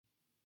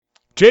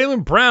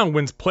Jaylen Brown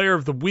wins Player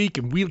of the Week,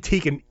 and we'll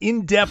take an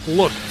in-depth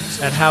look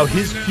at how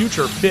his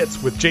future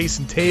fits with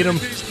Jason Tatum.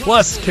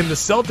 Plus, can the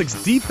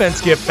Celtics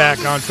defense get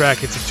back on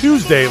track? It's a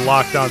Tuesday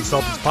Locked On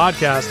Celtics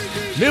podcast.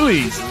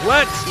 Millies,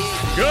 let's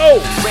go!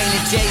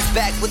 Raymond J's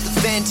back with the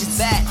vengeance.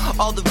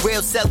 All the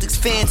real Celtics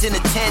fans in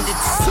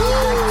attendance.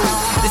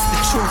 This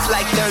the truth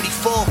like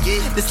 34.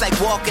 This like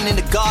walking in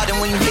the garden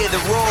when you hear the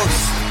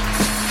roars.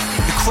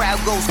 The crowd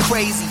goes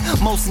crazy.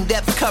 Most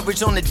in-depth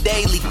coverage on the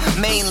daily.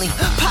 Mainly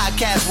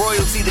podcast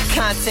royalty, the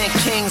content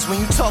kings. When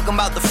you talking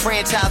about the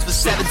franchise with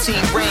 17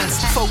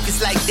 rings.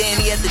 Focus like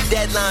Danny at the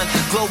deadline.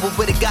 Global,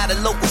 but it got a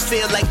local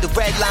feel like the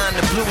red line,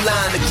 the blue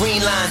line, the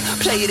green line.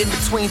 Play it in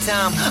between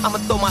time. I'ma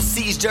throw my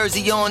C's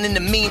jersey on in the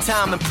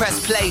meantime and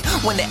press play.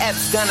 When the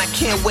F's done, I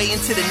can't wait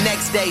until the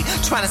next day.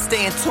 Trying to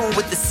stay in tune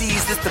with the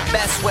C's, that's the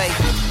best way.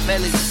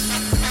 Melodies.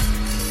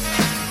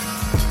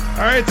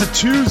 All right, it's a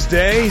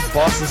Tuesday.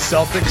 Boston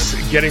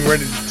Celtics getting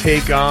ready to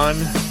take on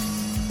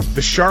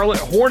the Charlotte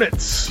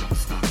Hornets.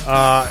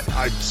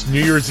 It's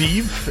New Year's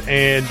Eve,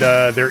 and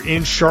they're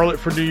in Charlotte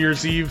for New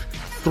Year's Eve.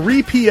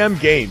 3 p.m.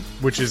 game,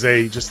 which is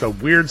just a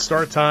weird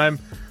start time.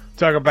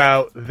 Talk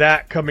about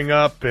that coming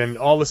up and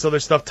all this other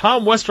stuff.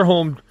 Tom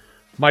Westerholm,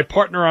 my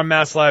partner on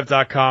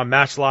MatchLive.com,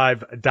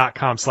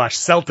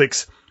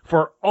 MatchLive.com/Celtics,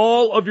 for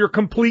all of your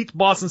complete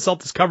Boston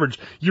Celtics coverage.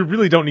 You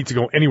really don't need to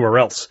go anywhere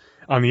else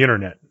on the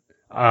internet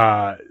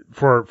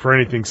for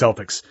anything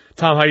Celtics.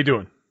 Tom, how you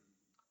doing?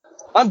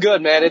 I'm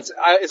good, man. It's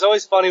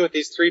always funny with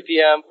these 3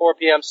 p.m., 4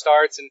 p.m.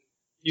 starts, and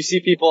you see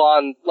people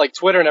on like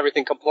Twitter and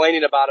everything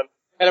complaining about them,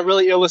 and it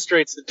really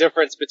illustrates the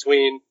difference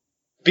between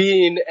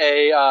being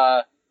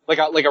a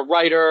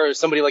writer or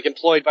somebody like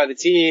employed by the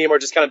team, or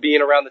just kind of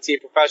being around the team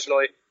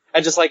professionally,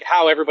 and just like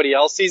how everybody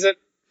else sees it.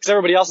 Because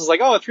everybody else is like,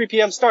 oh, a 3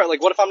 p.m. start. Like,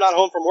 what if I'm not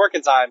home from work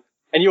in time?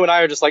 And you and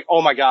I are just like,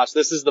 oh my gosh,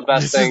 this is the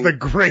best thing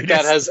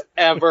that has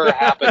ever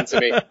happened to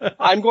me.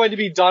 I'm going to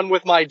be done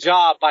with my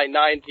job by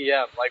 9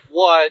 p.m. Like,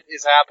 what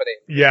is happening?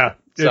 Yeah,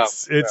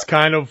 it's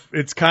kind of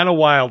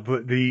wild.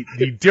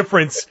 The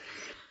difference,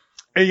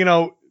 and, you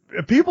know,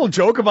 people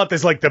joke about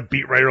this like the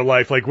beat writer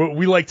life. Like,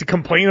 we like to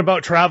complain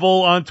about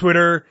travel on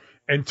Twitter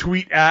and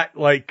tweet at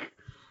like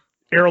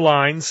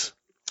airlines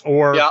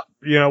or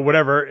you know,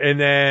 whatever, and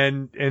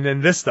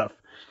then this stuff.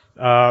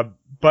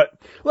 But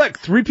look,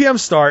 3 p.m.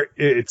 start,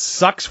 it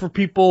sucks for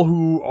people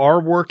who are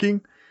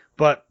working,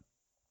 but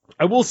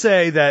I will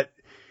say that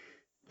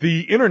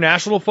the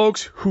international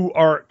folks who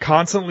are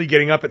constantly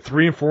getting up at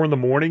 3 and 4 in the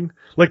morning,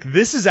 like,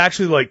 this is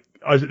actually like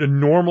a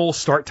normal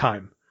start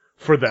time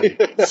for them.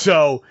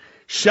 So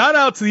shout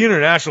out to the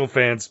international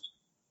fans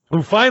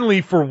who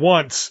finally, for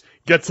once,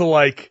 get to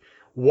like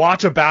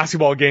watch a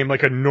basketball game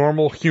like a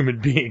normal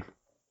human being.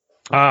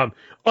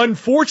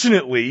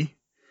 Unfortunately,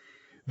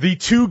 the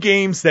 2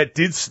 games that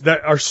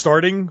are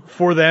starting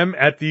for them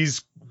at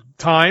these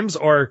times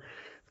are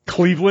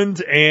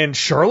Cleveland and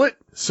Charlotte.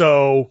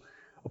 So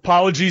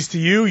apologies to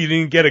you. You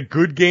didn't get a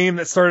good game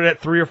that started at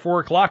 3 or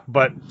 4 o'clock,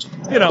 but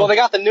you know. Well, they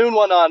got the noon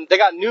one on. They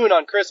got noon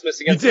on Christmas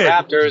against the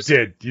Raptors.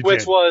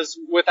 Which was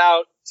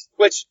without.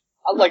 Which,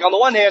 like, on the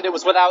one hand, it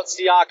was without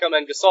Siakam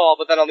and Gasol,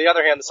 but then on the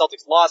other hand, the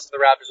Celtics lost to the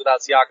Raptors without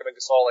Siakam and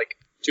Gasol like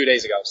 2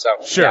 days ago. So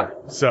sure. Yeah.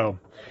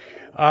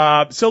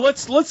 So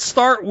let's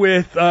start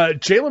with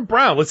Jaylen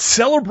Brown. Let's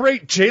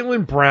celebrate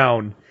Jaylen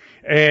Brown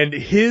and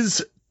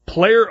his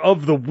Player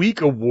of the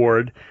Week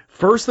award,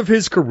 first of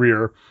his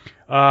career.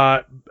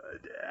 Not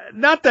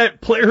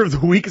that Player of the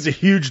Week is a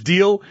huge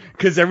deal,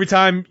 because every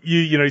time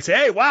you say,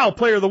 hey, wow,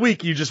 Player of the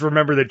Week, you just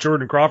remember that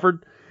Jordan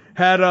Crawford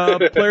had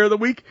a Player of the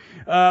Week.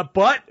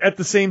 But at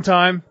the same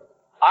time,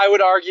 I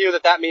would argue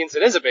that means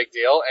it is a big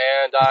deal,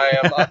 and I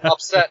am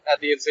upset at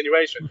the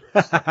insinuation.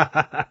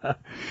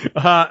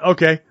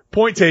 Okay.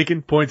 Point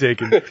taken.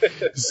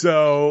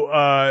 So,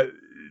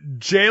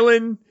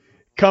 Jaylen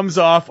comes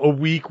off a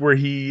week where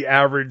he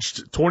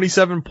averaged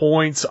 27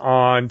 points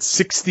on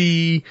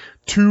 62%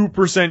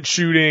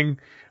 shooting,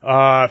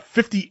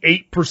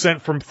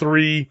 58% from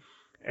 3,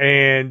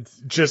 and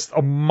just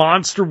a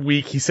monster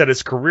week. He set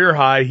his career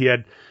high. He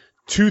had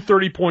 2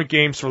 30-point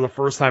games for the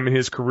first time in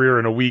his career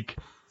in a week.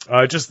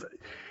 It's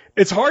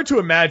hard to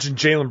imagine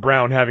Jaylen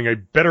Brown having a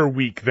better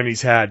week than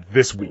he's had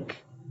this week.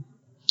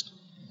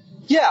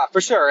 Yeah, for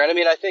sure. And I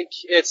mean, I think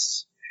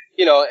it's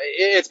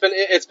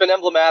been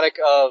emblematic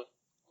of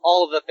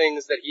all of the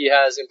things that he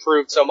has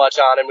improved so much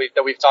on, and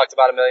we've talked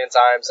about a million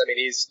times. I mean,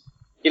 he's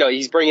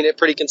bringing it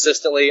pretty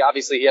consistently.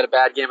 Obviously, he had a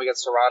bad game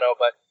against Toronto,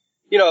 but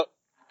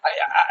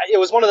it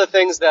was one of the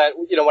things that,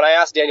 when I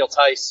asked Daniel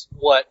Tice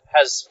what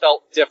has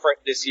felt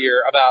different this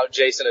year about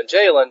Jason and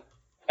Jaylen,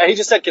 and he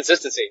just said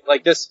consistency.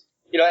 Like this,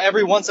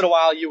 every once in a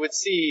while you would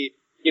see,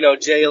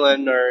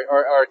 Jaylen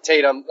or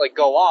Tatum like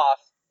go off,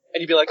 and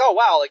you'd be like, oh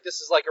wow, like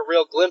this is like a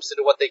real glimpse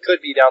into what they could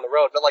be down the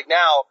road. But like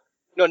now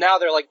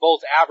they're like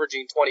both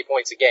averaging 20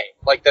 points a game.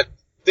 Like that,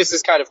 this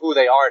is kind of who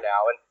they are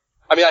now. And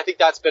I mean, I think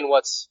that's been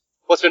what's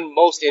been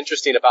most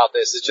interesting about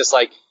this is just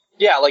like,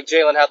 yeah, like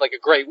Jaylen had like a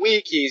great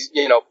week. He's,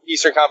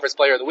 Eastern Conference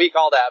Player of the Week,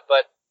 all that.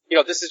 But,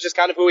 this is just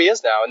kind of who he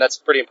is now, and that's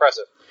pretty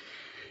impressive.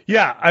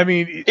 Yeah, I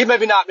mean,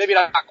 maybe not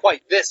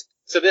quite this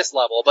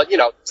level, but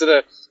to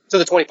the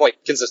 20-point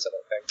consistent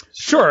thing.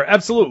 Sure,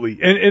 absolutely,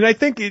 and I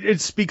think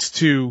it speaks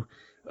to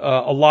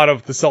a lot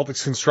of the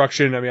Celtics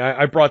construction. I mean,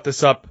 I brought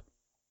this up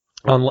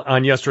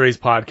on yesterday's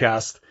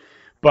podcast,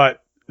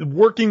 but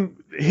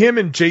him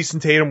and Jason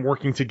Tatum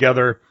working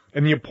together,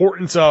 and the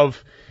importance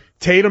of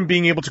Tatum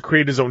being able to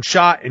create his own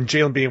shot and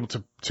Jalen being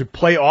able to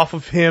play off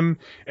of him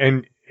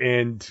and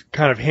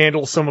kind of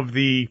handle some of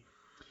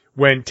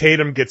when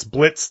Tatum gets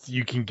blitzed,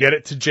 you can get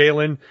it to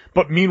Jalen.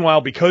 But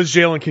meanwhile, because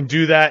Jalen can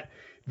do that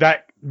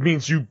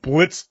means you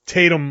blitz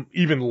Tatum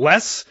even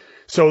less.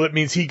 So that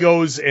means he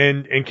goes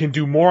and can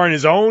do more on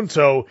his own.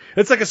 So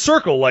it's like a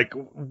circle. Like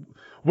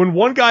when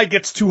one guy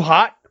gets too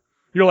hot,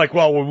 you're like,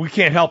 well, we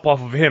can't help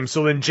off of him.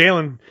 So then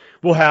Jalen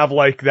will have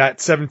like that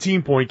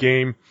 17-point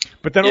game.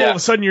 But then all of a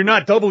sudden you're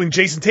not doubling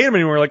Jason Tatum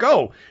anymore. Like,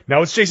 oh,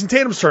 now it's Jason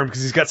Tatum's turn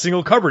because he's got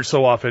single coverage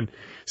so often.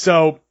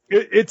 So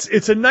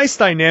it's a nice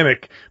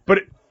dynamic, but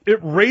it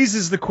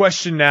raises the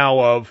question now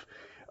of,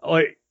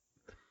 like,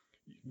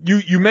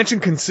 you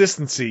mentioned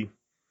consistency,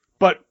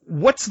 but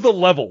what's the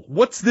level?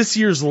 What's this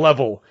year's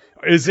level?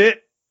 Is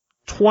it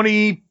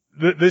 20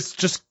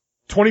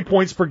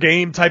 points per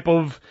game type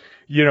of,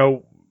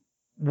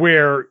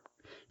 where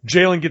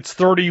Jalen gets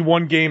 30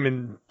 one game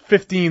and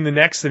 15 the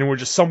next, and we're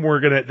just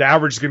the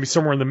average is gonna be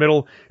somewhere in the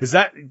middle?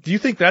 Do you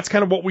think that's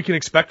kind of what we can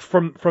expect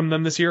from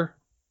them this year?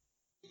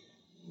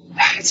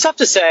 It's tough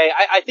to say.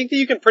 I think that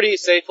you can pretty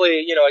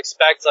safely,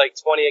 expect like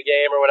 20 a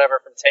game or whatever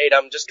from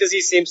Tatum, just because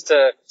he seems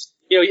to,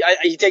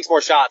 he takes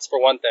more shots for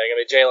one thing. I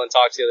mean, Jalen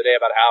talked the other day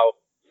about how,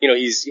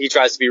 he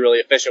tries to be really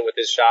efficient with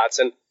his shots.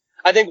 And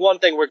I think one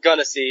thing we're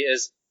gonna see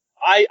is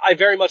I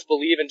very much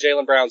believe in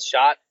Jaylen Brown's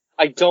shot.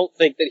 I don't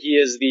think that he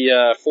is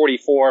the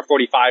 44,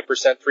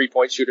 45%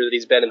 3-point shooter that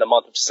he's been in the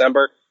month of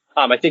December.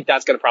 I think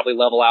that's going to probably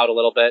level out a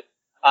little bit.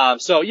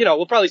 So,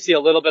 we'll probably see a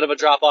little bit of a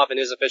drop off in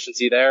his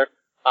efficiency there.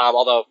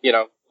 Although,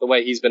 the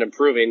way he's been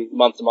improving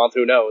month to month,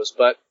 who knows?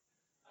 But,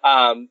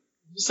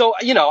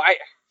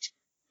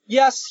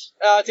 yes,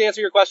 to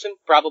answer your question,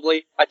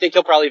 probably. I think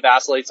he'll probably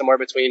vacillate somewhere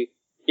between,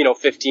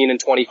 15 and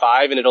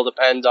 25, and it'll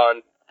depend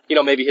on,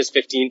 maybe his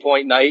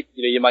 15-point night.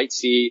 You might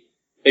see,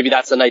 maybe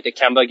that's the night that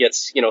Kemba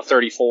gets,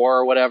 34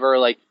 or whatever.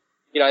 Like,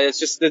 it's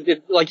just,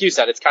 like you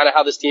said, it's kind of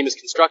how this team is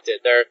constructed.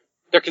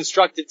 They're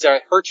constructed to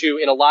hurt you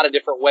in a lot of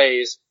different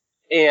ways.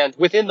 And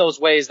within those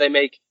ways, they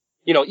make,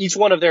 each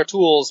one of their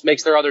tools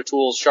makes their other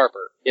tools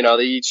sharper.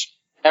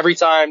 Every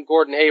time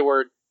Gordon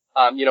Hayward,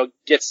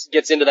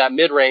 gets into that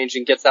mid-range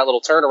and gets that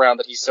little turnaround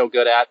that he's so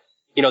good at,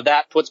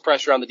 that puts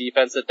pressure on the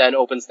defense that then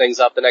opens things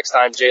up the next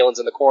time Jalen's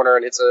in the corner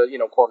and hits a,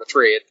 corner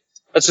three.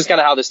 That's just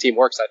kind of how this team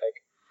works, I think.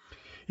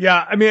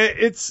 Yeah, I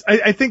mean,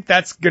 I think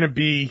that's going to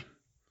be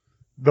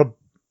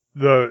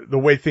the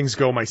way things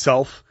go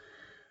myself.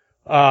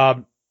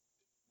 But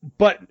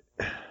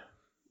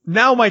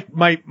now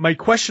my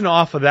question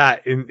off of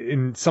that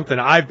in something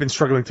I've been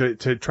struggling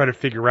to try to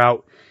figure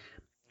out,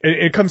 and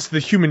it comes to the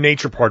human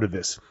nature part of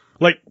this.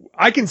 Like,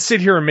 I can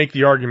sit here and make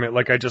the argument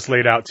like I just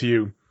laid out to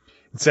you,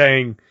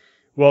 saying,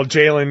 well,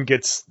 Jalen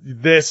gets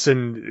this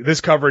and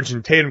this coverage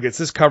and Tatum gets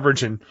this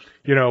coverage and,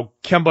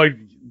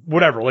 Kemba,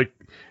 whatever. Like,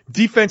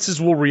 defenses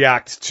will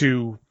react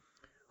to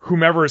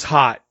whomever is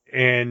hot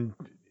and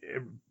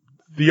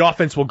the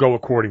offense will go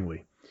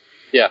accordingly.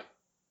 Yeah.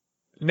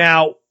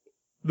 Now,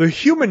 the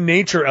human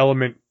nature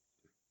element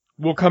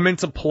will come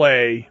into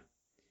play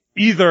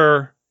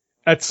either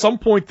at some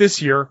point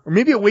this year, or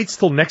maybe it waits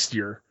till next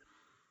year.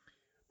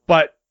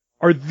 But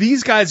are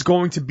these guys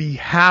going to be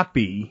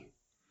happy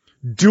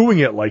doing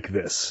it like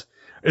this?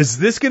 Is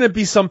this going to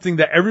be something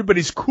that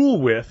everybody's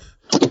cool with?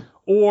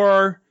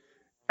 Or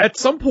at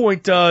some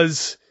point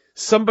does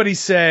somebody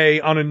say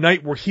on a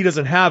night where he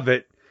doesn't have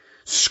it,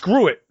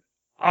 screw it,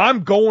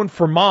 I'm going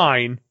for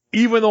mine,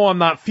 even though I'm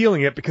not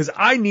feeling it, because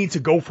I need to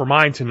go for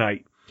mine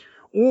tonight?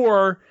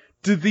 Or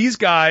do these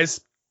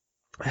guys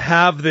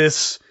have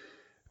this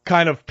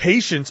kind of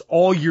patience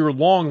all year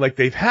long like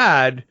they've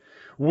had,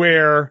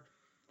 where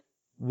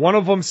one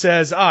of them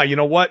says, you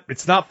know what,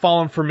 it's not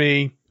falling for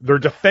me, they're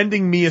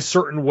defending me a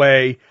certain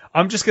way,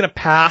 I'm just going to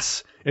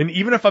pass, and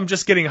even if I'm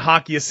just getting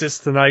hockey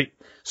assists tonight,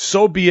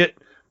 so be it,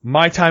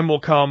 my time will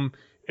come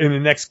in the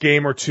next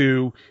game or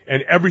two,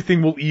 and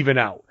everything will even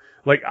out.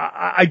 Like,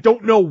 I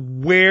don't know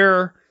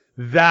where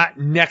that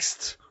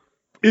next...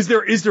 Is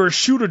there a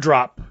shoe to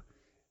drop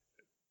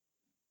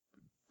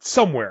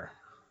somewhere?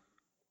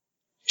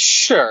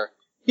 Sure.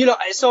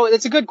 So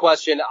it's a good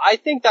question. I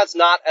think that's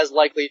not as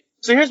likely.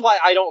 So here's why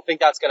I don't think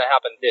that's going to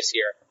happen this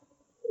year.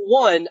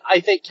 One,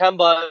 I think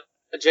Kemba,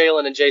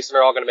 Jalen, and Jason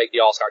are all going to make the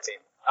All-Star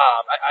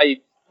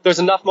team. There's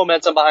enough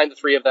momentum behind the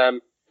three of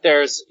them.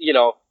 There's,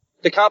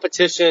 the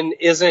competition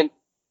isn't,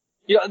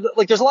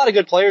 there's a lot of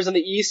good players in the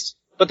East,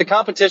 but the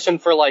competition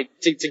for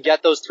to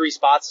get those three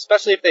spots,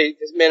 especially if they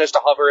manage to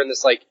hover in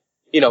this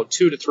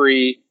 2 to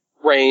 3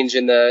 range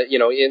in the,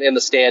 in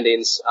the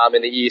standings,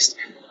 in the East,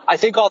 I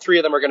think all three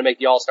of them are going to make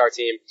the All-Star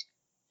team.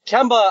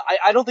 Kemba,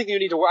 I don't think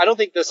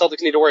the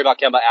Celtics need to worry about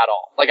Kemba at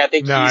all. I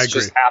think he's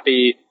just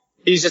happy,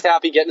 He's just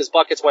happy getting his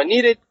buckets when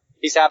needed.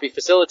 He's happy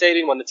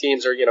facilitating when the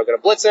teams are, going to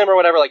blitz him or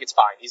whatever. Like, it's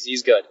fine.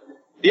 He's good.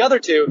 The other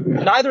two,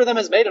 neither of them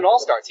has made an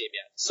all-star team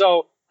yet.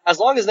 So as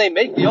long as they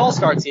make the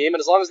all-star team, and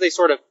as long as they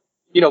sort of,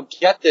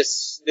 get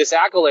this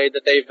accolade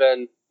that they've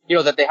been,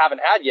 that they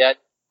haven't had yet,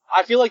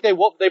 I feel like they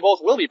both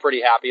will be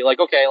pretty happy. Like,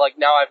 okay, like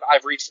now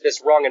I've reached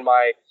this rung in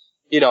my,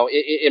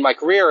 in my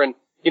career, and,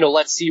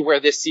 let's see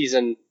where this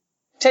season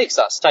takes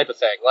us, type of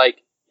thing. Like,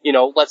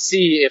 let's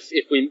see if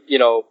we,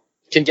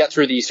 can get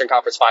through the Eastern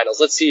Conference Finals.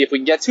 Let's see if we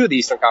can get to the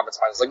Eastern Conference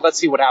Finals. Like, let's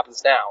see what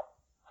happens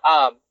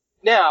now.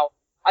 Now,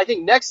 I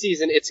think next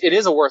season it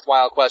is a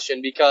worthwhile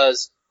question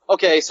because,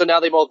 okay, so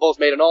now they both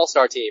made an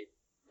all-star team.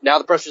 Now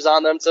the pressure's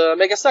on them to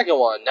make a second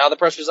one. Now the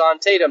pressure's on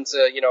Tatum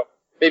to,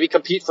 maybe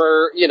compete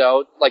for,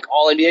 like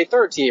all-NBA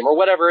third team or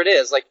whatever it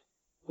is. Like,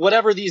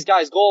 whatever these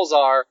guys' goals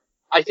are,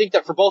 I think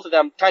that for both of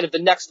them, kind of the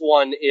next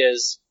one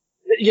is,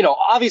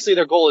 obviously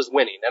their goal is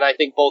winning. And I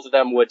think both of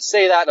them would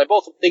say that, and I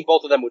think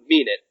both of them would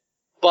mean it.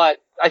 But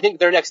I think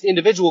their next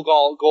individual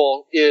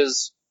goal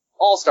is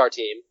all-star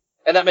team.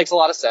 And that makes a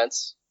lot of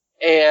sense.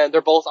 And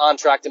they're both on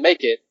track to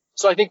make it.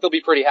 So I think they'll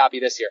be pretty happy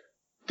this year.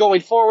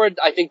 Going forward,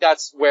 I think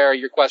that's where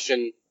your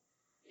question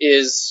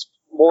is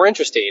more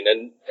interesting.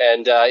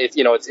 And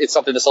it's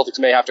something the Celtics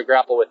may have to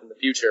grapple with in the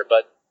future.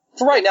 But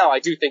for right now, I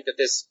do think that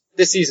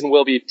this season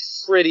will be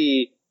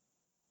pretty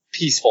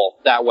peaceful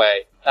that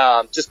way.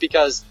 Just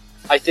because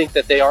I think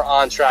that they are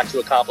on track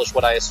to accomplish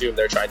what I assume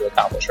they're trying to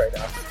accomplish right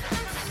now.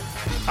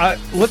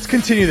 Let's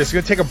continue this.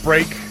 We're going to take a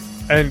break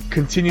and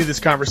continue this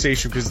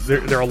conversation because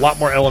there are a lot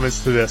more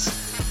elements to this.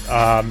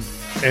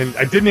 And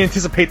I didn't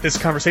anticipate this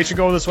conversation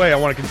going this way. I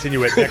want to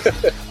continue it next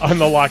on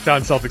the Locked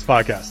On Celtics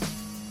podcast.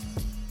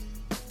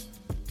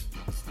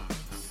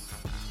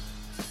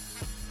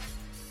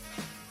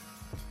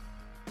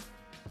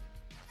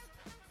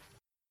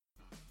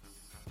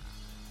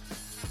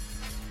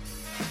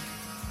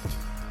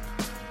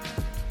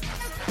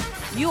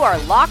 You are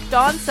Locked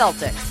On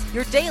Celtics,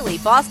 your daily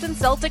Boston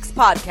Celtics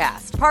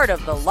podcast, part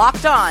of the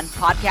Locked On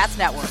Podcast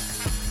Network.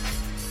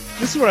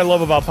 This is what I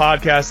love about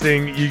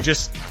podcasting. You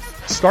just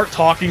start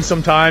talking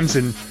sometimes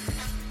and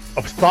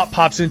a thought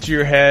pops into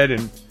your head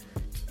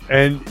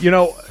and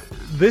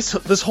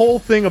this whole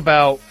thing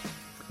about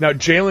now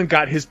Jalen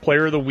got his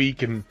player of the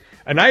week and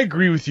I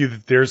agree with you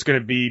that there's going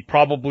to be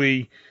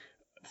probably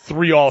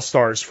 3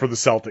 All-Stars for the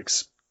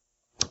Celtics.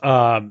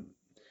 And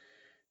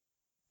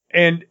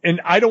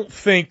I don't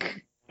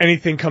think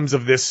anything comes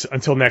of this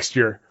until next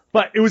year.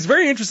 But it was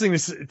very interesting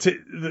to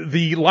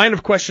the line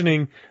of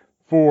questioning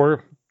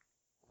for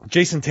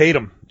Jason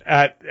Tatum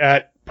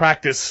at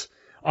practice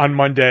on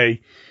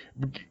Monday,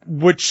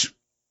 which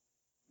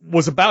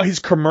was about his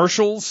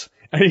commercials.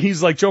 And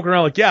he's like joking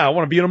around like, yeah, I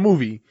want to be in a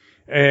movie.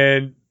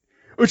 And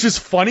which is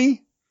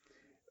funny,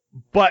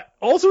 but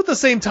also at the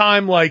same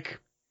time, like,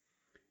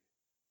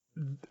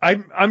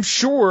 I'm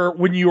sure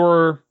when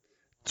you're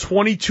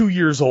 22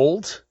 years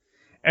old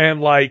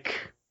and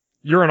like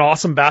you're an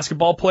awesome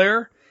basketball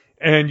player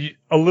and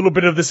a little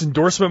bit of this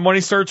endorsement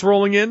money starts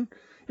rolling in,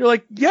 you're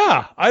like,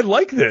 yeah, I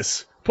like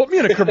this. Put me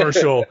in a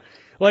commercial.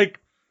 Like,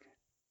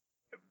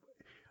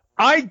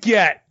 I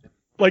get,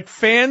 like,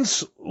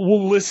 fans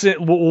will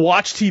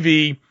watch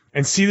TV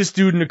and see this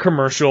dude in a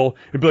commercial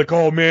and be like,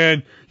 oh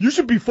man, you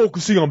should be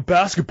focusing on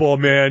basketball,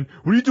 man.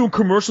 What are you doing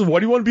commercials? Why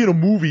do you want to be in a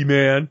movie,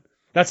 man?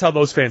 That's how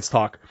those fans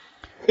talk.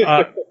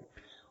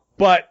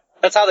 But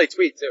that's how they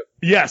tweet too.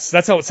 Yes,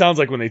 that's how it sounds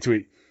like when they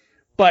tweet.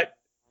 But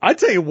I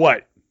tell you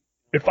what,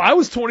 if I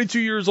was 22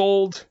 years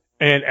old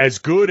and as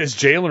good as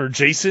Jalen or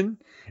Jason,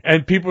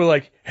 and people are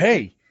like,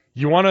 hey,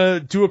 you want to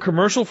do a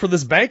commercial for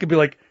this bank? I'd be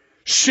like,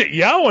 shit,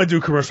 yeah, I want to do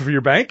a commercial for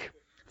your bank.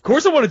 Of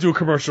course I want to do a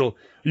commercial.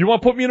 You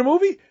want to put me in a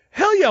movie?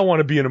 Hell yeah, I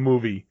want to be in a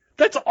movie.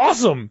 That's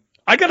awesome.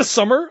 I got a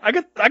summer. I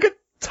got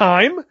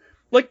time.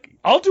 Like,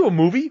 I'll do a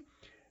movie.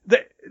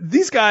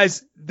 These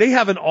guys, they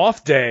have an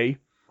off day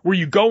where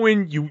you go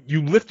in,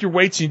 you lift your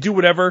weights, you do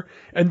whatever,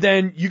 and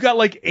then you got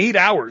like 8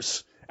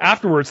 hours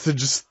afterwards to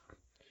just,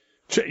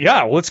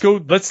 yeah, well,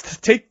 let's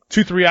take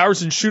 2-3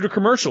 hours and shoot a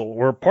commercial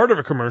or part of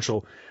a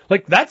commercial.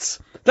 Like, that's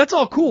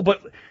all cool,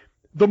 but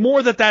the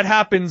more that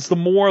happens, the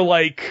more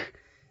like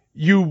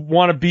you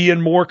want to be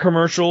in more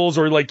commercials,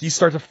 or like you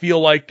start to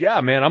feel like,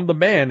 yeah, man, I'm the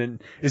man. And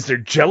is there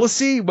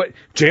jealousy? But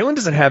Jalen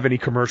doesn't have any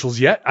commercials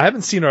yet. I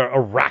haven't seen a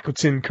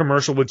Rakuten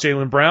commercial with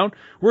Jaylen Brown.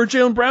 Where are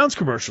Jaylen Brown's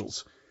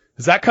commercials?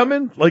 Is that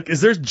coming? Like,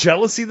 is there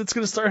jealousy that's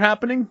going to start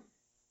happening?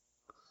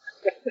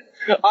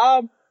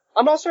 I'm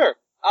not sure.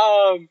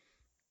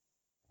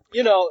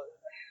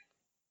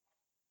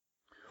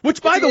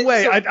 Which, by the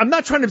way, I'm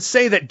not trying to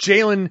say that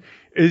Jalen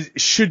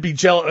should be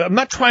jealous.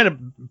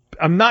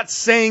 I'm not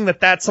saying that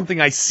that's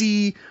something I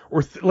see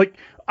or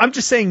I'm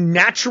just saying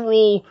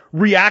natural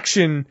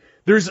reaction.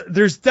 There's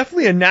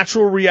definitely a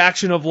natural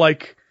reaction of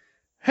like,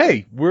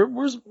 hey,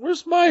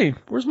 where's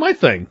my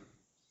thing?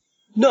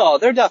 No,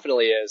 there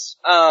definitely is.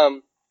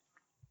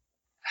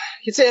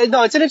 It's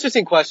an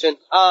interesting question.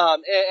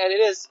 And it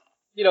is,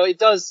 it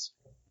does,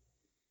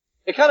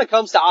 it kind of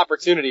comes to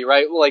opportunity,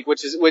 right? Like,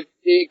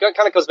 it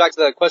kind of goes back to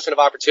the question of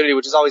opportunity,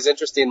 which is always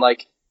interesting.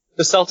 Like,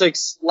 the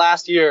Celtics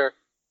last year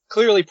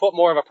clearly put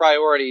more of a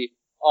priority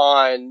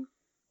on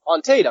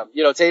Tatum.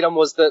 You know, Tatum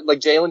was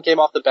Jalen came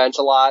off the bench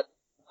a lot.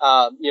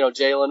 You know,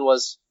 Jalen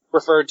was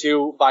referred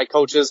to by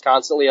coaches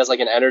constantly as like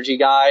an energy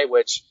guy,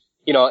 which,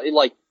 you know,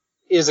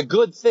 is a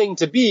good thing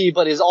to be,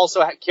 but is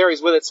also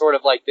carries with it sort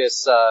of like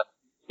this,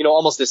 you know,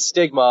 almost this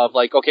stigma of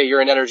like, okay,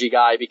 you're an energy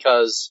guy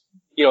because,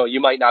 you know, you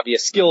might not be a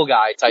skill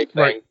guy type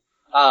thing.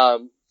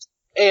 Right.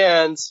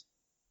 And,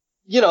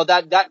 you know,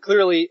 that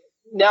clearly,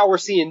 now we're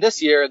seeing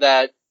this year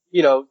that,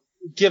 you know,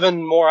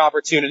 given more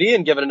opportunity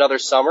and given another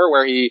summer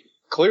where he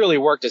clearly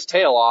worked his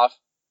tail off,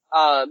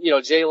 you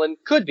know, Jalen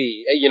could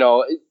be, you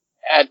know,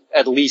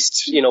 at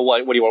least, you know,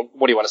 what do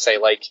you want to say?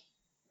 Like,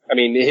 I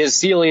mean, his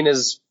ceiling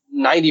is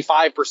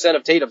 95%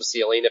 of Tatum's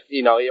ceiling, if,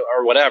 you know,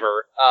 or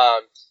whatever.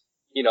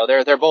 You know,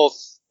 they're both,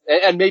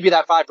 and maybe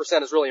that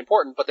 5% is really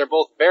important, but they're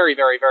both very,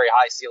 very, very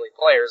high ceiling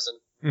players.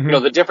 And, you know,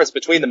 the difference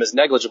between them is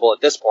negligible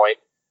at this point.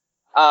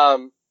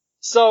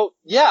 So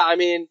yeah, I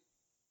mean,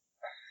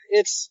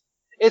 it's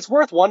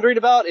worth wondering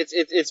about.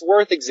 It's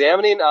worth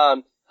examining.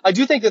 I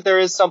do think that there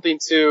is something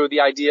to the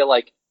idea,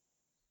 like,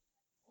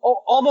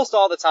 almost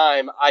all the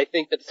time, I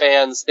think that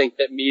fans think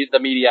that the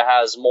media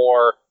has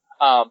more,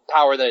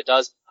 power than it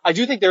does. I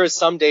do think there is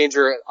some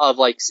danger of,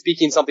 like,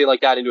 speaking something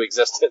like that into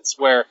existence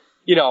where,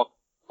 you know,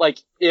 like,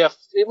 if,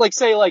 like,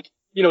 say, like,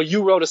 you know,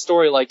 you wrote a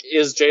story like,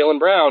 is Jaylen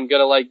Brown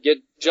gonna, like, get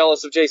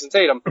jealous of Jason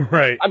Tatum?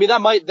 Right. I mean, that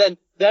might,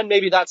 then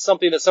maybe that's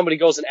something that somebody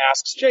goes and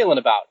asks Jalen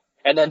about.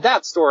 And then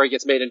that story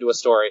gets made into a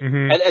story.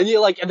 And you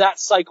know, like, and that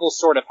cycle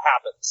sort of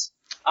happens.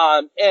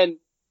 And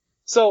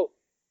so,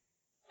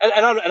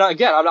 and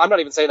again, I'm not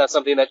even saying that's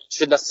something that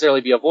should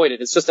necessarily be avoided.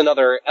 It's just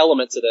another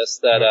element to this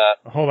that,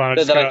 hold on.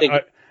 I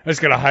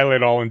just gotta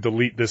highlight all and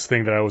delete this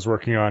thing that I was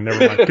working on.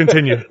 Never mind.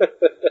 Continue.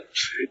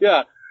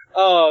 Yeah.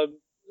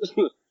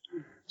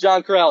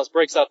 John Corrales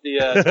breaks up the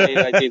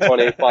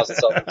 2019-20 Boston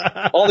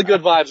Celtics. All the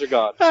good vibes are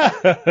gone.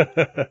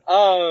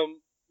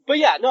 But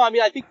yeah, no, I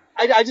mean,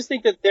 I just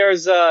think that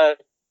there's I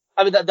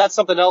mean, that's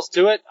something else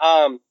to it.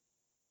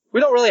 We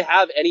don't really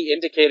have any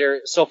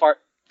indicator so far.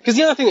 Because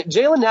the other thing,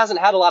 Jalen hasn't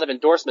had a lot of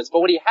endorsements,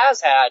 but what he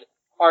has had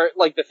are,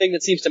 like, the thing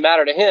that seems to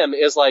matter to him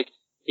is, like,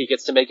 he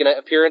gets to make an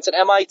appearance at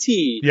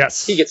MIT.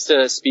 Yes. He gets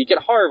to speak at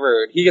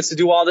Harvard. He gets to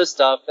do all this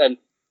stuff. And,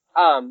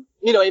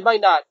 you know, it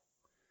might not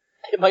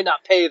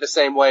pay the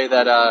same way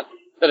that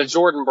a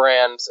Jordan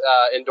Brand,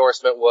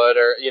 endorsement would,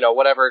 or, you know,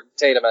 whatever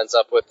Tatum ends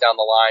up with down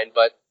the line.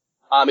 But,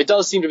 it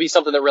does seem to be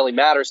something that really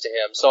matters to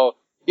him. So,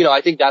 you know,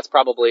 I think that's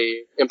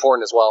probably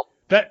important as well.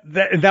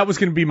 That was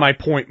going to be my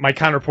point, my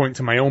counterpoint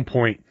to my own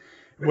point.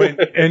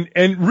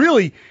 And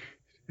really,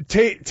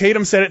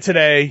 Tatum said it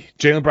today.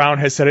 Jaylen Brown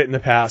has said it in the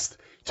past,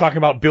 talking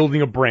about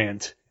building a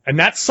brand. And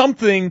that's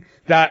something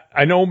that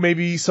I know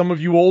maybe some of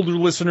you older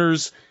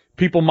listeners,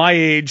 people my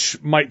age,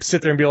 might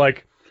sit there and be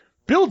like,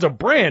 build a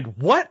brand?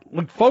 What?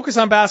 Like, focus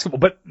on basketball.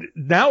 But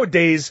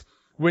nowadays,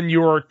 when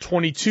you're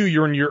 22,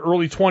 you're in your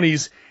early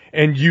 20s,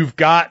 and you've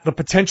got the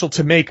potential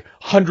to make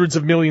hundreds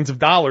of millions of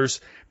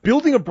dollars,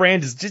 building a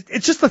brand is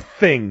just a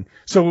thing.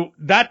 So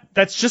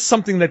that's just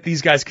something that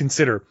these guys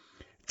consider.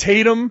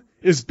 Tatum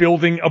is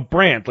building a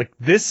brand. Like,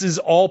 this is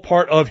all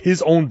part of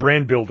his own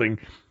brand building.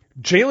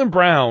 Jaylen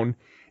Brown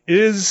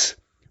is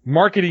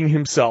marketing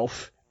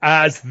himself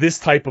as this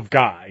type of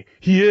guy.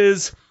 He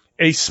is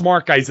a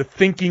smart guy. He's a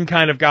thinking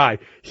kind of guy.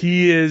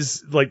 He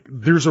is, like,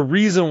 there's a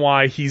reason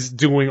why he's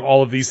doing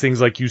all of these things,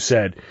 like you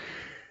said.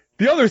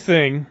 The other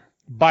thing,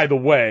 by the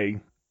way,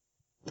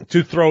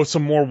 to throw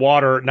some more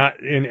water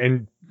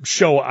and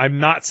show, I'm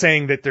not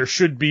saying that there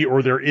should be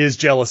or there is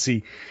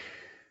jealousy.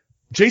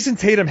 Jason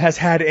Tatum has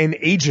had an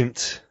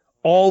agent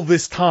all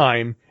this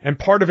time, and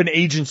part of an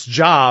agent's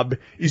job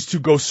is to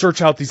go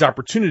search out these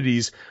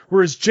opportunities,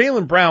 whereas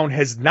Jaylen Brown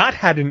has not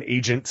had an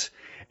agent,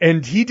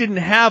 and he didn't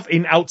have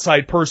an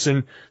outside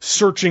person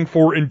searching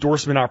for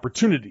endorsement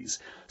opportunities.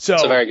 So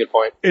that's a very good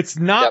point. It's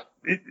not,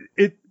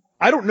 yep.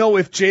 I don't know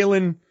if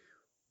Jalen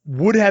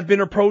would have been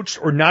approached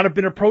or not have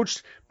been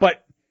approached,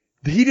 but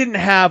he didn't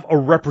have a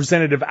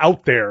representative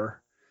out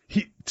there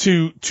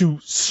to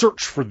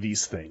search for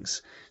these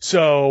things.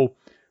 So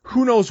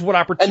who knows what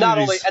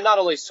opportunities. And not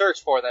only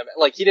search for them,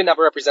 like, he didn't have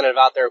a representative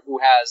out there who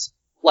has,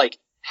 like,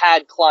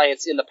 had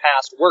clients in the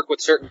past work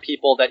with certain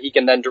people that he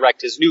can then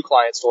direct his new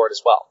clients toward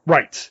as well.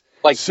 Right.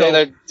 Like, so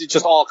it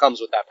just all comes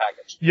with that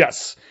package.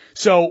 Yes.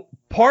 So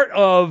part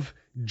of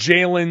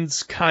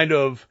Jalen's kind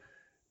of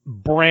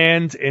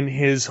brand and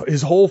his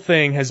whole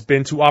thing has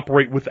been to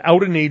operate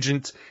without an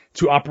agent,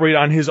 to operate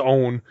on his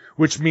own,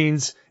 which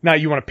means now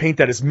you want to paint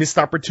that as missed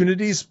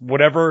opportunities,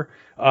 whatever.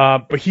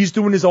 But he's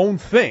doing his own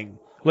thing.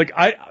 Like,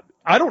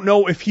 I don't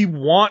know if he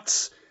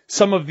wants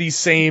some of these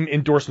same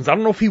endorsements. I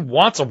don't know if he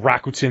wants a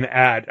Rakuten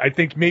ad. I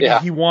think maybe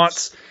he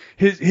wants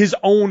his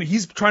own,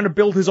 he's trying to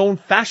build his own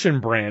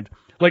fashion brand.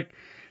 Like,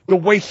 the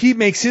way he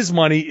makes his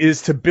money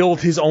is to build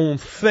his own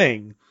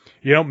thing.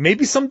 You know,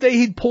 maybe someday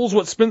he pulls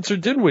what Spencer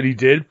Dinwiddie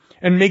did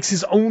and makes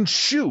his own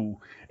shoe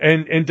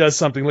and does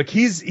something. Like,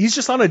 he's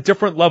just on a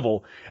different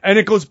level. And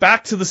it goes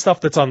back to the stuff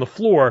that's on the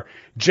floor.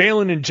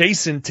 Jalen and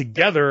Jason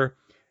together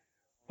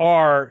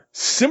are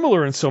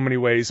similar in so many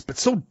ways, but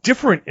so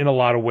different in a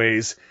lot of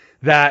ways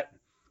that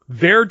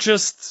they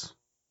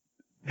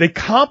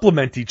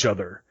complement each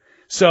other.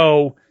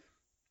 So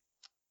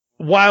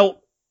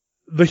while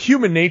the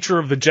human nature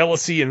of the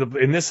jealousy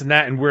and this and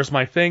that and where's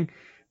my thing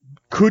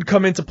could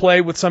come into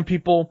play with some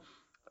people,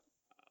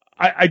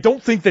 I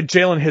don't think that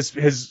Jalen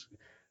has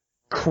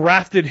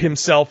crafted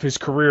himself, his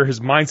career, his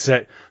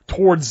mindset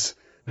towards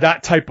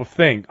that type of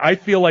thing. I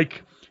feel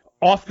like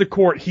off the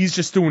court, he's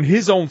just doing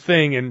his own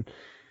thing. And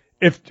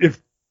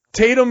if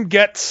Tatum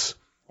gets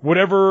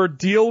whatever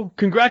deal,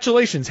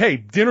 congratulations. Hey,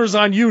 dinner's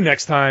on you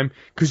next time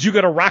because you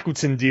got a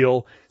Rakuten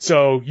deal,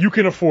 so you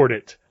can afford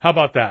it. How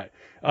about that?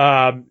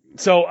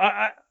 So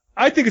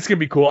I think it's going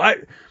to be cool.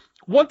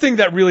 One thing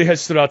that really has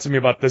stood out to me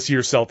about this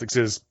year's Celtics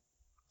is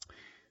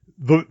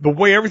the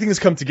way everything has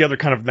come together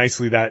kind of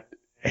nicely, that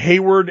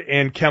Hayward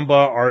and Kemba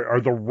are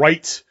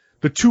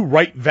the two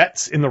right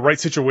vets in the right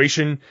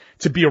situation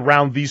to be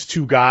around these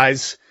two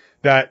guys,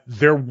 that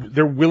they're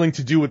willing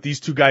to do what these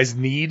two guys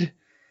need.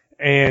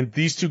 And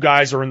these two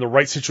guys are in the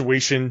right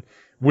situation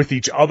with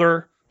each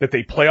other, that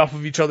they play off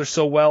of each other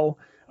so well,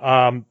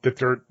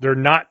 that they're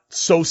not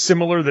so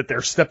similar that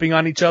they're stepping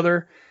on each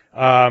other,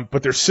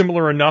 but they're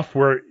similar enough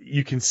where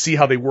you can see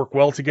how they work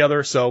well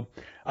together. So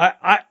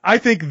I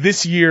think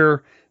this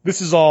year,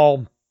 this is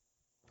all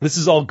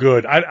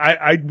good.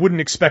 I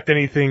wouldn't expect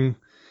anything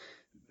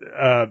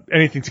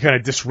to kind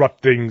of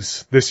disrupt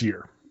things this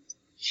year.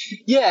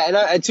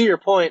 Yeah, and to your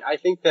point, I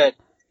think that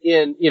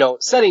in,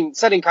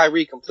 setting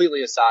Kyrie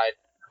completely aside,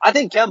 I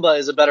think Kemba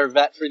is a better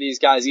vet for these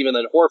guys even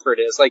than Horford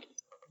is. Like,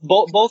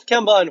 both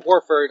Kemba and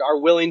Horford are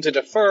willing to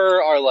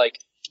defer, are like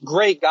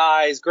great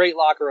guys, great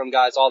locker room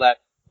guys, all that.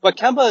 But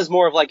Kemba is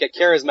more of like a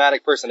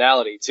charismatic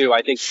personality too,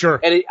 I think. Sure.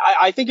 And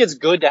I think it's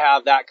good to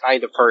have that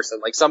kind of person,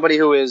 like somebody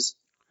who is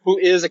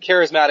a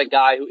charismatic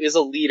guy, who is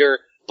a leader,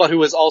 but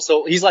who is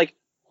also, he's like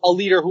a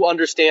leader who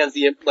understands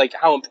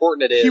how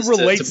important it is. He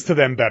relates to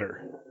them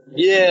better.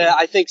 Yeah,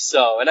 I think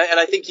so. And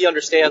I think he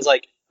understands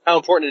like how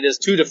important it is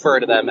to defer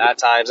to them at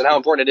times, and how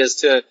important it is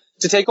to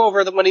take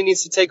over when he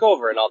needs to take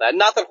over and all that.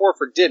 Not that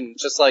Horford didn't,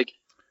 just like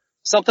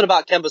something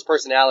about Kemba's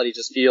personality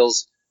just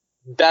feels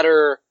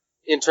better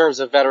in terms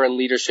of veteran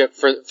leadership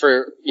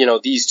for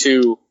these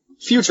two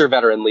future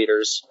veteran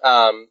leaders,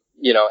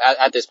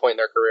 at this point in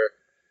their career.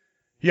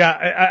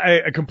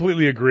 Yeah, I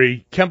completely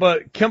agree.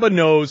 Kemba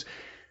knows,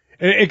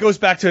 and it goes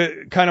back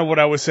to kind of what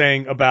I was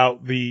saying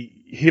about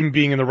him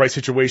being in the right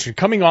situation,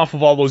 coming off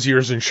of all those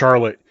years in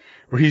Charlotte,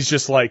 where he's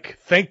just like,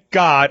 thank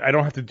God I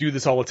don't have to do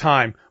this all the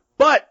time,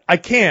 but I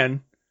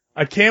can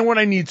when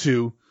I need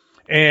to.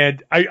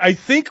 And I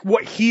think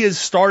what he has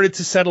started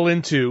to settle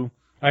into,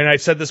 and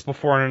I've said this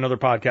before on another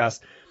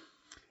podcast,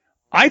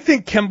 I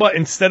think Kemba,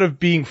 instead of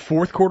being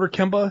fourth quarter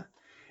Kemba,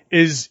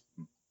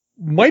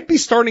 might be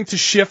starting to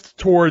shift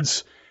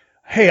towards,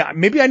 hey,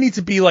 maybe I need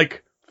to be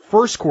like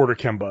first quarter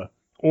Kemba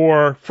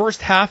or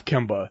first half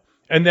Kemba.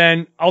 And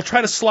then I'll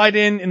try to slide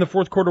in the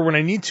fourth quarter when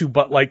I need to.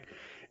 But like,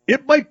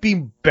 it might be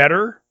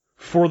better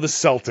for the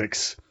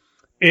Celtics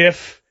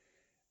if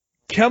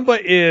Kemba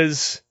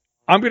is,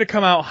 I'm going to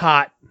come out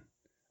hot.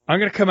 I'm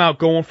going to come out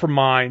going for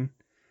mine.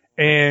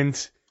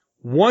 And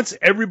once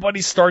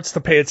everybody starts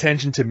to pay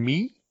attention to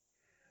me,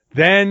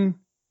 then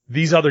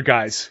these other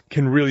guys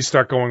can really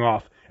start going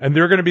off. And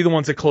they're going to be the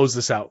ones that close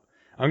this out.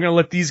 I'm going to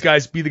let these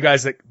guys be the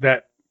guys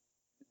that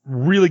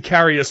really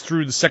carry us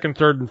through the second,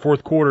 third, and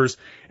fourth quarters,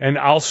 and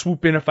I'll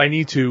swoop in if I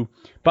need to.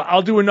 But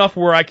I'll do enough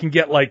where I can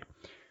get like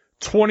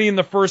 20 in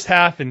the first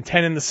half and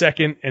 10 in the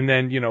second, and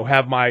then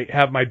have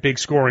my big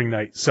scoring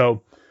night.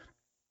 So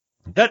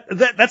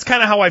that's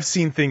kind of how I've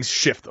seen things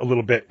shift a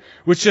little bit,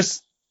 which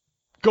just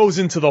goes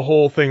into the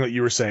whole thing that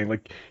you were saying.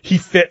 Like, he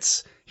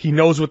fits, he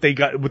knows what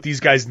these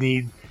guys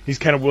need. He's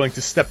kind of willing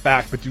to step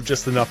back, but do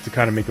just enough to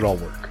kind of make it all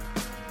work.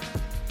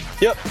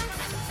 Yep.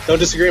 No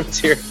disagreements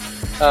here.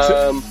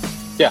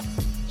 Yeah.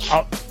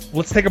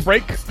 Let's take a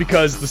break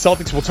because the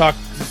Celtics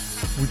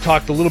we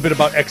talked a little bit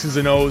about X's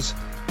and O's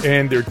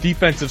and their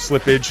defensive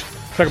slippage.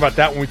 We'll talk about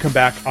that when we come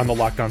back on the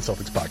Locked On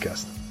Celtics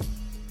podcast.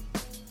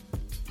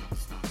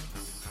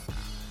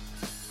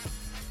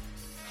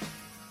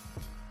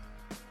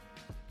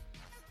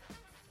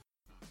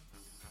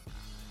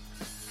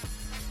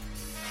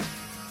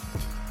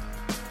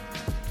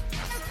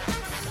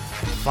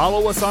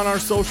 Follow us on our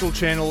social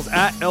channels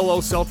at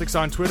LO Celtics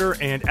on Twitter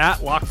and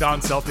at Locked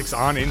On Celtics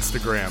on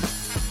Instagram.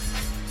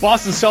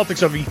 Boston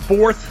Celtics are the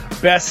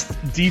fourth best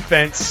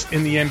defense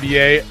in the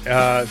NBA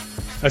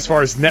as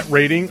far as net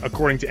rating,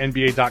 according to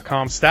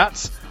NBA.com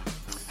stats.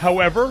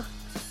 However,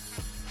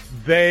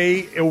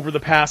 they, over the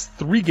past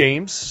 3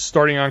 games,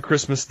 starting on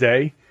Christmas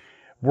Day,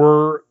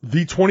 were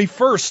the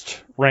 21st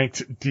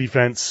ranked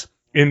defense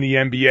in the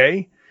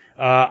NBA.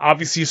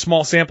 Obviously a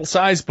small sample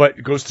size, but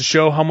it goes to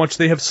show how much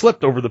they have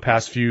slipped over the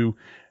past few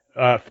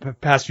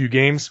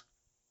games.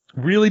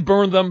 really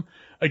burned them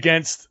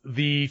against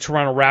the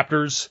Toronto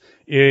Raptors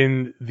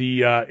in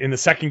the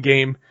second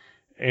game,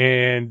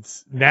 and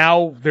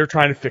now they're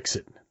trying to fix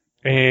it.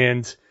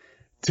 And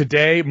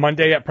today,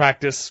 Monday at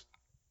practice,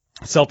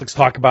 Celtics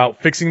talk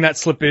about fixing that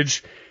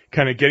slippage,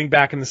 kind of getting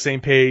back on the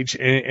same page.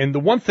 And the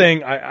one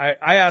thing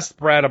I asked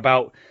Brad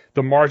about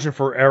the margin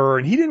for error,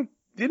 and he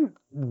didn't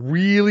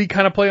really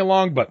kind of play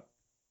along, but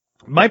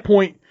my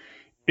point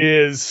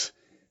is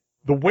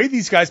the way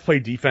these guys play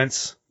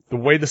defense, the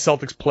way the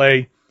Celtics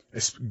play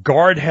is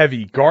guard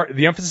heavy,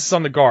 the emphasis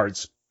on the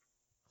guards.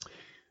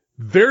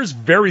 There's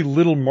very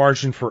little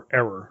margin for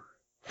error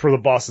for the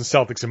Boston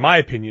Celtics, in my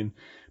opinion,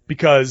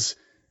 because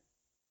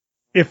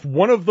if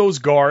one of those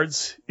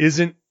guards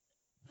isn't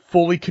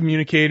fully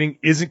communicating,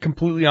 isn't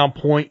completely on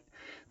point,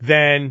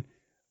 then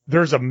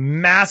there's a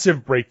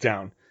massive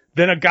breakdown.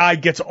 Then a guy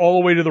gets all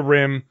the way to the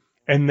rim,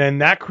 and then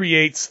that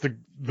creates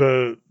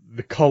the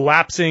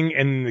collapsing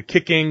and the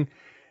kicking,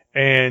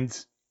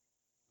 and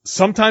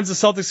sometimes the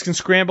Celtics can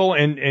scramble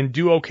and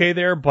do okay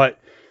there, but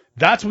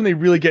that's when they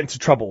really get into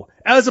trouble.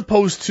 As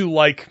opposed to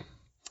like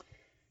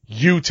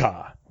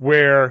Utah,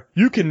 where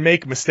you can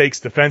make mistakes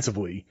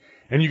defensively,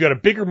 and you got a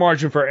bigger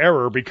margin for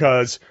error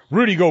because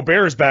Rudy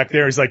Gobert is back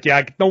there. He's like,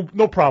 yeah,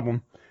 no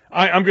problem.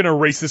 I'm going to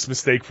erase this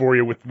mistake for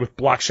you with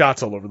block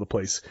shots all over the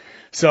place.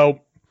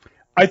 So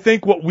I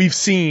think what we've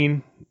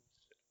seen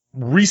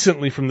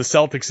recently from the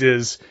Celtics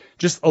is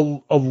just a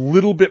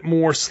little bit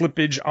more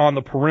slippage on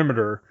the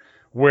perimeter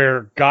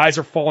where guys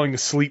are falling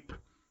asleep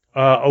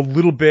a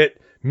little bit.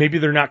 Maybe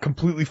they're not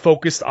completely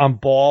focused on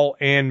ball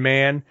and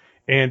man,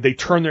 and they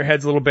turn their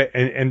heads a little bit,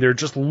 and they're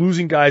just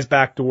losing guys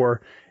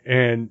backdoor,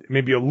 and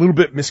maybe a little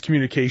bit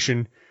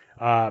miscommunication.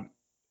 I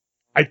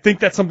think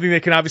that's something they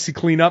can obviously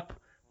clean up,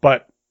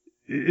 but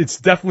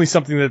it's definitely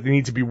something that they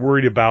need to be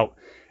worried about,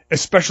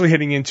 especially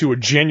heading into a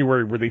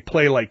January where they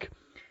play like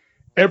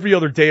every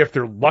other day if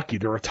they're lucky.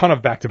 There are a ton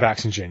of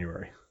back-to-backs in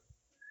January.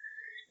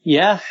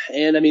 Yeah,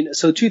 and I mean,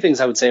 so two things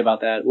I would say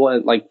about that.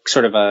 One, like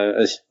sort of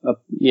a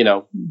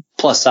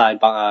plus side,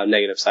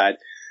 negative side.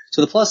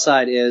 So the plus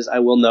side is I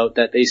will note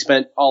that they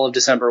spent all of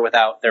December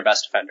without their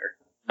best defender.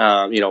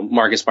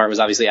 Marcus Smart was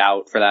obviously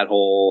out for that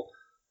whole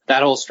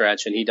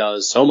stretch, and he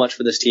does so much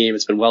for this team.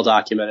 It's been well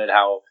documented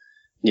how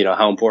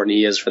important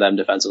he is for them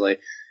defensively.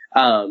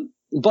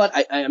 But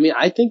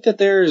I think that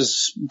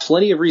there's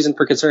plenty of reason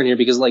for concern here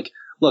because, like,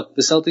 look,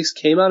 the Celtics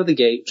came out of the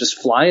gate just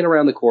flying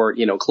around the court,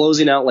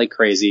 closing out like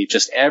crazy,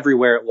 just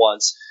everywhere at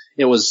once.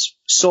 It was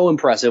so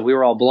impressive. We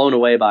were all blown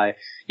away by,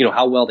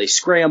 how well they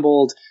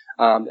scrambled.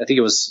 I think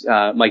it was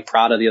Mike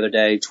Prada the other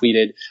day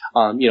tweeted,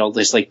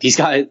 just like these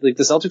guys, like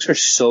the Celtics are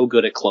so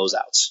good at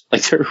closeouts.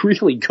 Like they're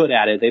really good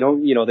at it. They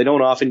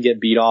don't often get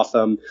beat off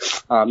them.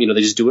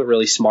 They just do it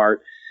really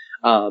smart.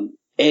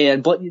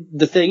 But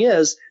the thing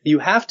is, you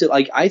have to,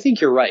 I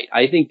think you're right.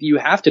 I think you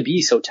have to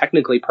be so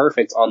technically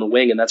perfect on the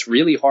wing, and that's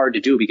really hard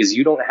to do because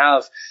you don't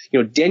have,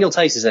 Daniel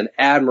Tice is an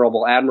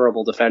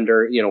admirable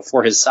defender,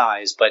 for his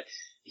size, but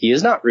he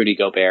is not Rudy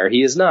Gobert.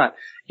 He is not,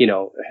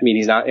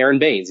 he's not Aaron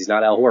Baines. He's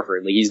not Al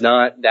Horford. Like, he's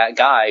not that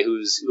guy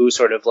who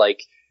sort of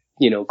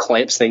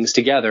clamps things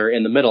together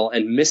in the middle,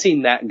 and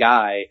missing that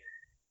guy,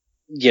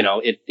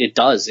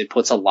 it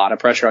puts a lot of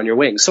pressure on your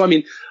wing. So,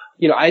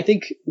 I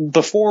think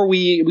before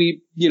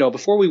we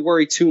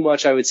worry too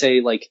much, I would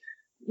say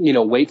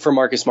wait for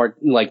Marcus Smart,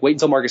 wait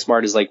until Marcus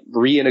Smart is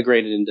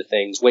reintegrated into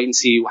things, wait and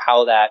see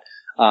how that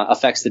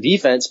affects the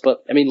defense.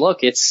 But look,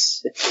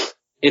 it's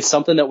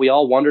something that we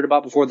all wondered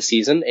about before the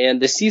season,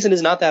 and this season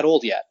is not that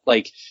old yet.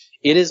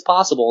 It is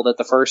possible that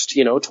the first,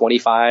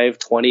 25,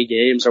 20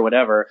 games or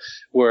whatever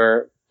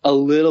were a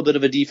little bit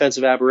of a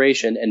defensive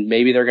aberration, and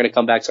maybe they're going to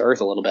come back to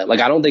earth a little bit.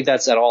 I don't think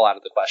that's at all out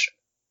of the question.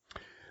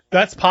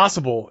 That's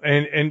possible,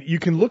 and you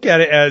can look at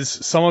it as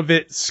some of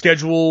it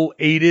schedule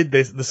aided.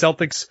 The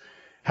Celtics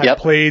have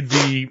played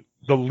the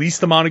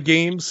least amount of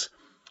games,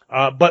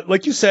 but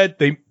like you said,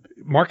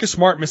 Marcus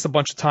Smart missed a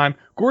bunch of time.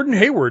 Gordon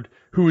Hayward,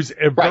 who is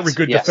a very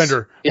good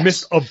defender,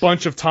 missed a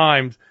bunch of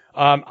time.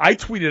 I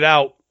tweeted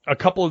out a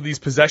couple of these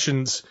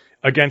possessions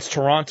against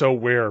Toronto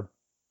where,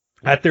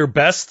 at their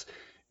best,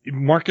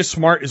 Marcus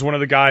Smart is one of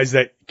the guys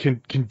that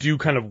can do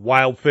kind of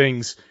wild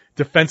things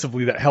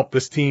defensively that help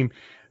this team.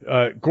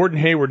 Gordon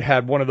Hayward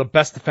had one of the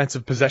best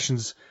defensive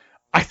possessions,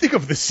 I think,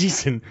 of the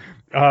season,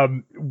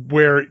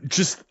 where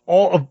just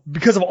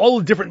because of all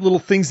the different little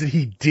things that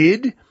he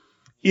did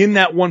in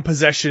that one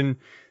possession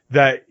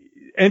that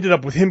ended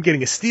up with him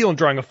getting a steal and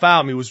drawing a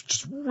foul. It was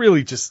just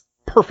really just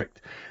perfect.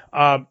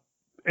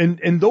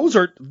 And those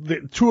are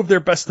the two of their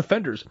best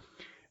defenders.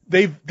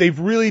 They've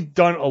really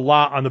done a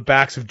lot on the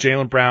backs of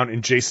Jaylen Brown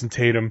and Jason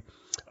Tatum.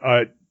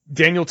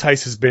 Daniel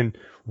Tice has been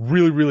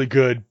really, really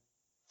good.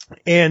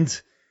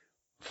 And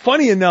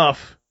funny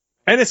enough,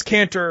 Enes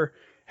Kanter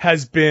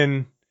has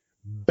been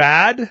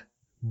bad,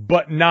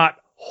 but not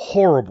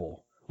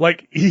horrible.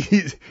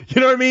 You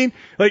know what I mean?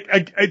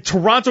 At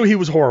Toronto, he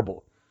was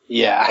horrible.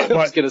 Yeah, I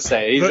was going to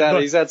say,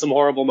 he's had some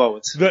horrible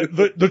moments.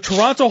 The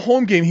Toronto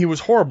home game, he was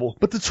horrible.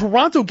 But the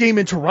Toronto game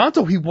in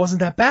Toronto, he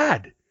wasn't that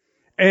bad.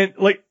 And,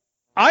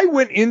 I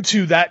went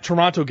into that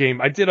Toronto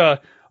game. I did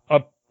a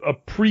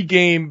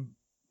pregame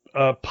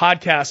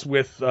podcast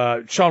with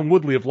Sean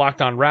Woodley of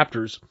Locked On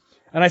Raptors,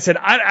 and I said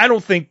I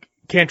don't think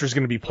Kanter's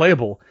going to be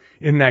playable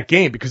in that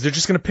game because they're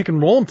just going to pick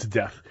and roll him to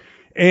death,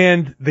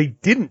 and they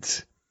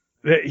didn't.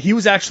 He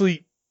was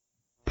actually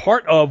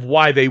part of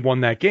why they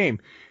won that game.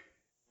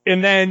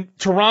 And then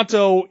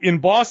Toronto in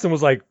Boston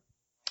was like,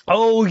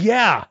 oh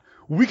yeah,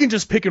 we can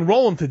just pick and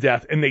roll him to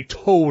death, and they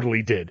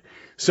totally did.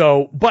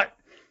 So, but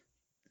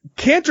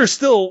Kanter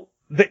still,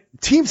 the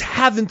teams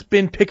haven't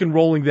been pick and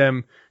rolling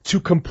them to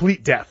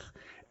complete death.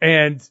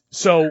 And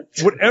so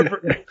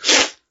whatever,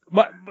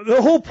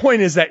 the whole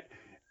point is that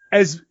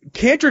as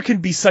Kanter can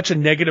be such a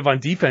negative on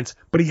defense,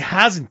 but he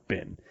hasn't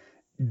been,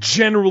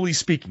 generally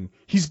speaking.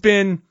 He's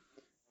been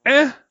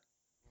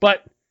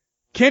but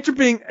Kanter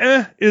being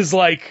is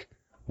like,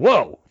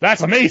 whoa,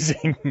 that's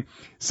amazing.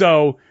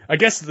 So I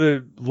guess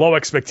the low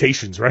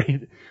expectations,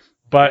 right?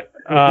 But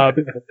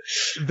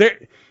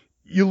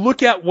you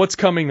look at what's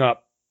coming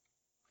up,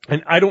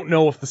 and I don't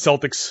know if the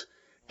Celtics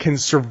can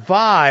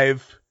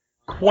survive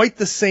quite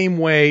the same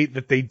way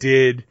that they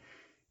did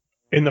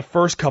in the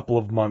first couple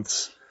of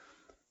months.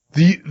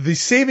 The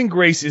saving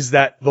grace is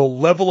that the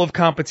level of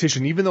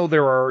competition, even though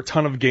there are a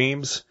ton of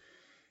games,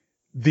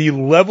 the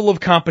level of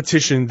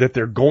competition that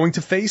they're going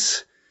to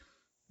face,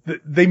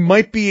 they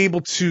might be able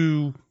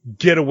to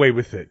get away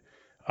with it.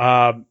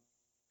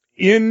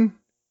 In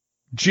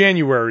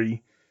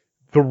January,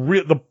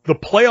 the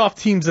playoff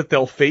teams that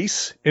they'll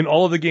face in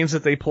all of the games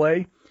that they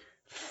play,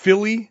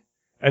 Philly,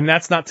 and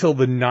that's not till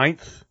the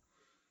 9th,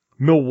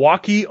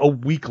 Milwaukee a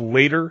week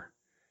later,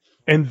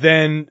 and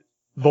then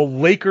the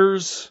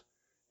Lakers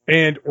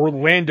and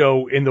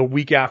Orlando in the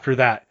week after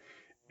that,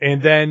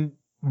 and then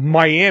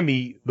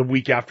Miami the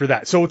week after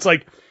that. So it's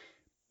like,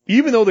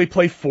 even though they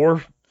play 3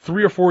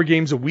 or 4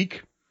 games a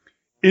week,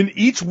 in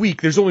each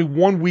week, there's only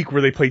one week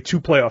where they play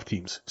 2 playoff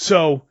teams.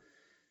 So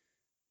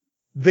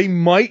they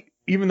might,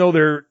 even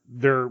though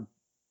they're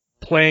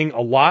playing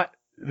a lot,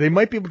 they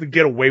might be able to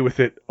get away with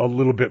it a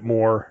little bit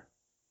more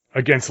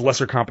against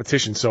lesser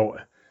competition. So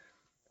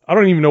I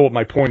don't even know what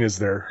my point is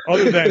there,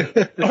 other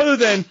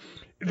than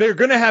they're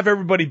going to have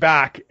everybody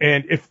back.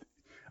 And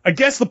I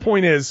guess the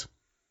point is,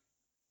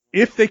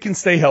 if they can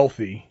stay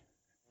healthy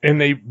and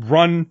they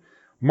run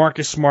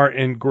Marcus Smart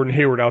and Gordon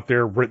Hayward out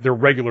there their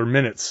regular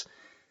minutes,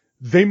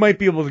 they might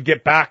be able to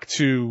get back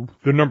to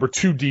the number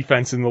 2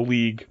 defense in the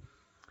league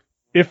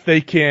if they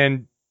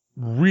can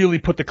really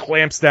put the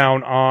clamps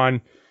down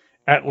on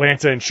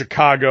Atlanta and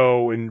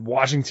Chicago and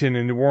Washington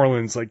and New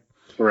Orleans. Like,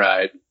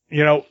 right.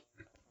 You know,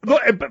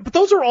 but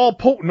those are all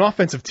potent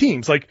offensive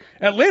teams. Like,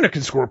 Atlanta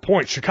can score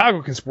points.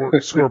 Chicago can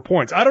score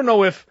points. I don't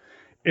know if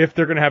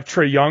they're going to have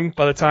Trae Young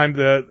by the time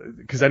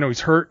because I know he's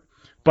hurt.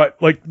 But,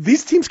 like,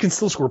 these teams can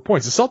still score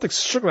points. The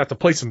Celtics are going to have to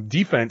play some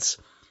defense.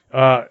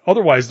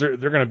 Otherwise, they're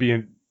going to be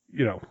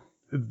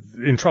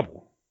in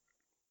trouble.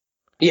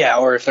 Yeah,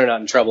 or if they're not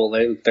in trouble,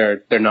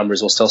 their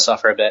numbers will still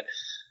suffer a bit.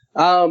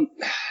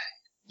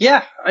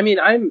 Yeah, I mean,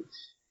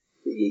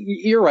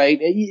 you're right.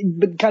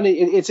 But kind of,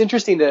 it's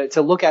interesting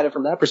to look at it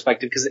from that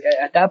perspective, because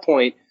at that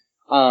point,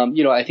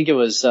 I think it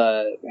was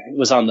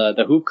on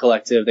the Hoop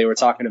Collective. They were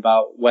talking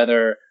about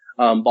whether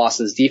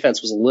Boston's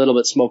defense was a little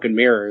bit smoke and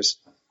mirrors.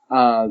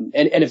 And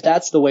if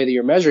that's the way that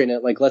you're measuring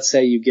it, like, let's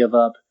say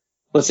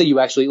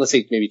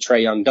maybe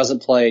Trae Young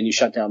doesn't play and you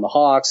shut down the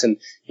Hawks, and,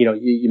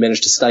 you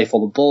manage to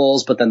stifle the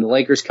Bulls, but then the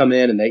Lakers come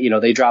in and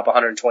they drop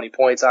 120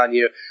 points on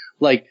you.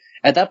 Like,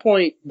 at that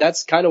point,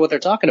 that's kind of what they're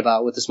talking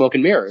about with the smoke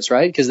and mirrors,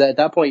 right? Because at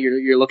that point,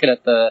 you're looking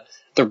at the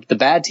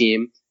bad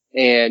team,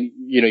 and,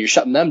 you're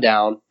shutting them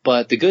down,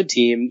 but the good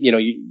team,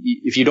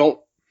 if you don't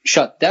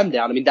shut them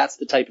down, I mean, that's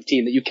the type of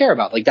team that you care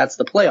about. Like, that's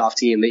the playoff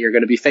team that you're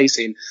going to be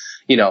facing,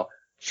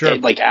 Sure.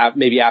 Like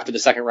maybe after the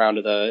second round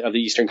of the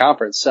Eastern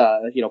Conference,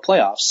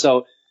 playoffs.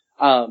 So,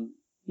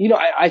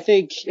 I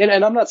think,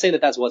 and I'm not saying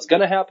that that's what's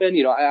going to happen.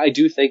 I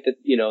do think that,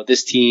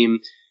 this team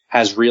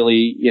has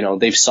really,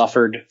 they've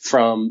suffered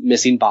from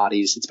missing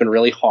bodies. It's been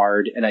really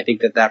hard. And I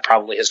think that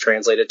probably has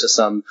translated to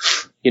some,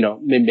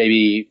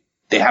 maybe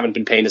they haven't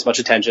been paying as much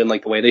attention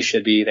like the way they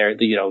should be. Their,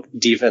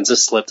 defense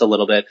has slipped a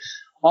little bit.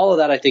 All of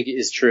that I think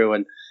is true.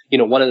 And,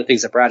 one of the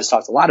things that Brad has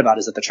talked a lot about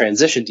is that the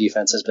transition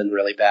defense has been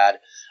really bad.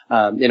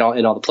 And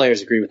all the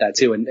players agree with that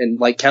too. And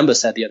like Kemba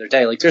said the other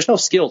day, like, there's no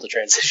skill to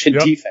transition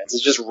defense.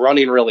 It's just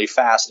running really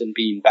fast and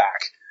being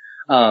back.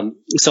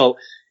 So,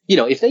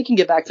 if they can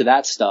get back to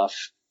that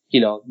stuff,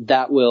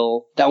 that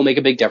will make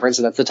a big difference.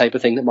 And that's the type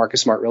of thing that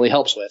Marcus Smart really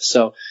helps with.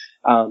 So,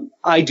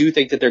 I do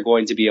think that they're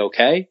going to be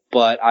okay,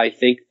 but I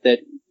think that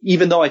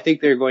even though I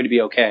think they're going to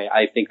be okay,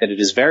 I think that it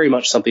is very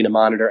much something to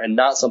monitor and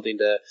not something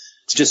to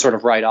just sort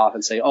of write off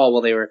and say, oh,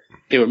 well, they were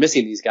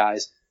missing these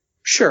guys.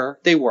 Sure,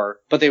 they were,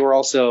 but they were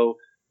also,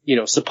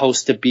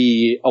 supposed to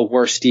be a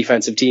worse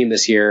defensive team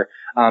this year,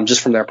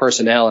 just from their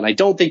personnel. And I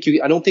don't think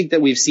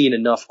that we've seen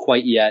enough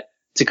quite yet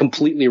to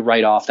completely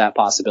write off that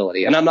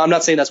possibility. And I'm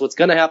not saying that's what's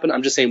going to happen.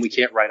 I'm just saying we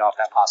can't write off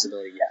that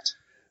possibility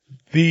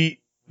yet.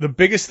 The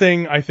biggest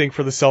thing I think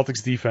for the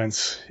Celtics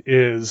defense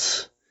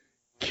is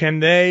can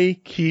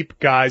they keep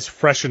guys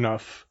fresh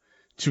enough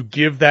to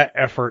give that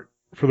effort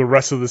for the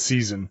rest of the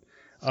season?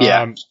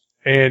 Yeah.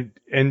 And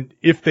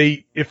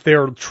if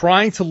they're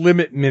trying to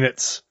limit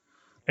minutes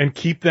and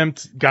keep them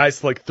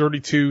guys to like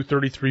 32,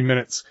 33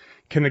 minutes,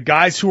 can the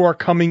guys who are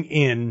coming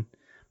in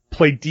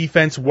play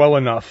defense well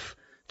enough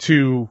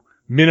to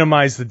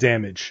minimize the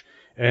damage?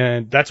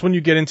 And that's when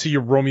you get into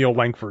your Romeo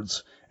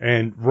Langfords,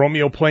 and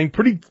Romeo playing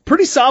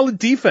pretty solid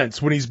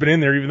defense when he's been in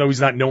there, even though he's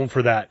not known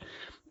for that.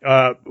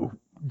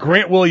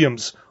 Grant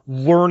Williams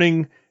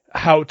learning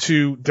how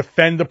to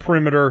defend the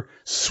perimeter,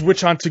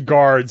 switch onto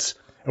guards.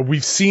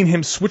 We've seen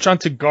him switch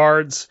onto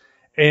guards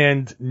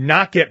and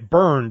not get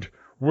burned,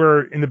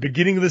 where in the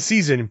beginning of the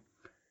season,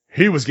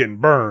 he was getting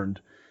burned.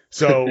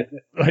 So,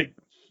 like,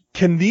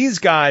 can these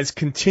guys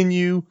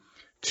continue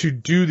to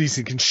do these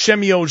things? Can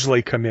Semi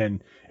Ojeleye come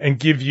in and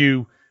give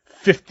you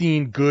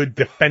 15 good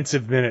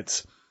defensive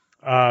minutes?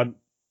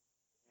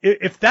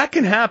 If that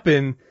can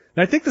happen,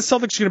 then I think the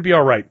Celtics are going to be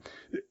all right.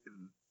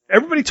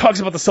 Everybody talks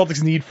about the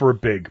Celtics' need for a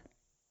big.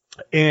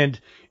 And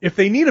if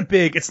they need a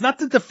big, it's not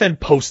to defend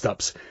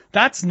post-ups.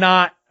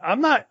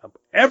 I'm not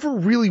ever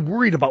really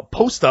worried about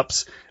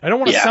post-ups. I don't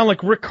want to sound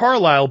like Rick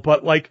Carlisle,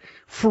 but like,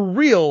 for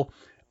real,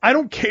 I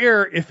don't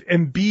care if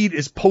Embiid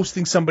is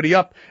posting somebody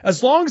up,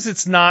 as long as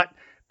it's not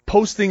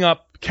posting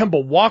up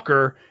Kemba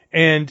Walker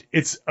and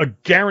it's a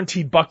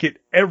guaranteed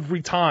bucket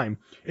every time.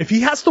 If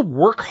he has to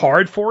work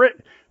hard for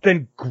it,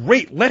 then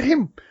great. Let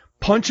him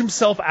punch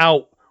himself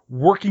out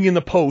working in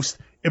the post.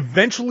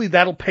 Eventually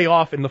that'll pay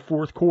off in the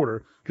fourth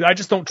quarter, because I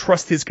just don't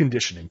trust his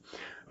conditioning.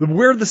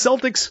 Where the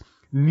Celtics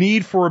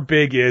need for a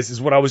big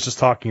is what I was just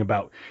talking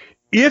about.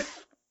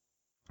 If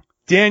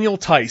Daniel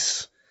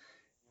Theis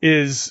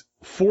is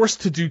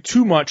forced to do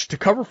too much, to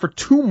cover for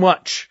too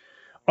much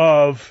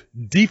of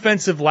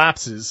defensive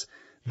lapses,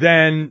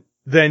 then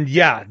the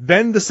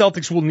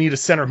Celtics will need a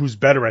center who's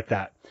better at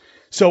that.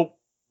 So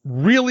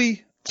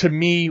really, to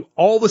me,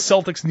 all the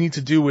Celtics need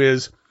to do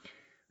is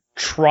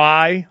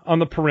try on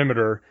the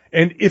perimeter.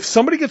 And if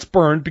somebody gets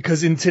burned,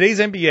 because in today's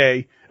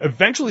NBA,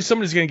 eventually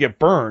somebody's going to get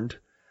burned.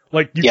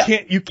 Like,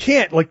 you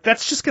can't, like,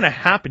 that's just going to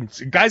happen.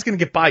 A guy's going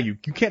to get by you.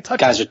 You can't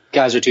touch him.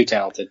 Guys are too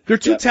talented. They're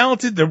too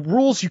talented. The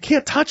rules, you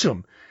can't touch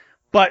them.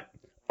 But,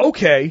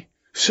 okay,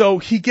 so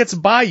he gets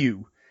by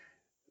you.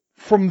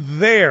 From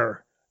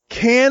there,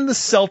 can the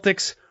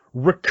Celtics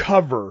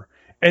recover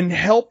and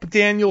help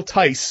Daniel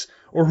Theis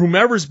or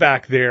whomever's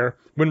back there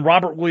when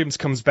Robert Williams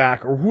comes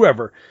back, or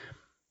whoever?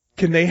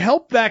 Can they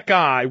help that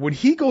guy when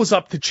he goes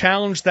up to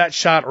challenge that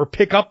shot or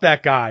pick up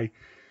that guy?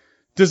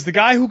 Does the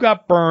guy who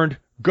got burned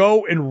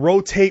go and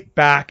rotate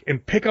back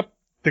and pick up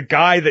the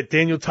guy that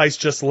Daniel Theis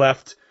just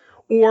left?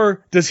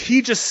 Or does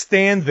he just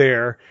stand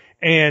there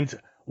and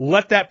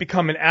let that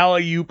become an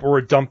alley-oop or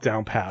a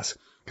dump-down pass?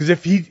 Because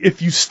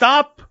if you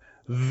stop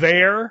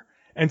there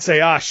and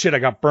say, shit, I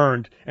got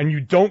burned, and you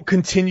don't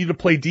continue to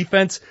play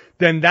defense,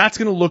 then that's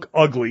going to look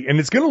ugly. And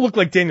it's going to look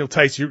like Daniel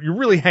Theis. You're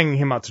really hanging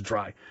him out to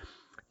dry.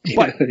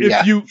 But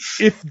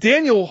if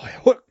Daniel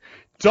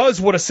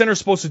does what a center's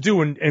supposed to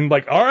do and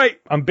like, all right,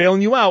 I'm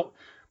bailing you out,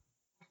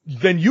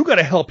 then you got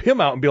to help him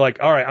out and be like,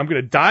 all right, I'm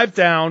going to dive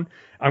down,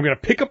 I'm going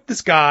to pick up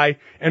this guy,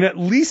 and at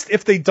least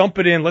if they dump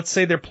it in, let's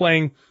say they're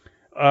playing,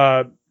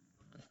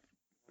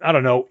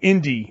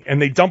 Indy,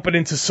 and they dump it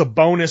into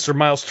Sabonis or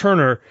Miles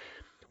Turner,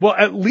 well,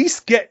 at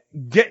least get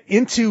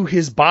into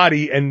his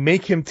body and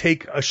make him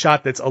take a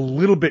shot that's a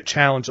little bit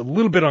challenged, a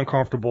little bit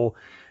uncomfortable,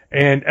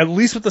 and at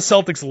least with the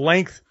Celtics'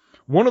 length,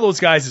 one of those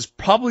guys is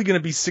probably going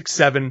to be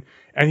 6'7",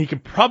 and he can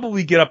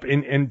probably get up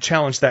and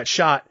challenge that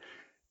shot.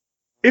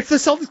 If the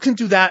Celtics can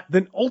do that,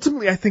 then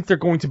ultimately I think they're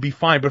going to be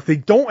fine. But if they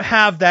don't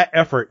have that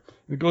effort,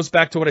 it goes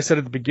back to what I said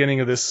at the beginning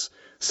of this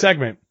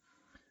segment,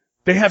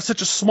 they have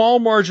such a small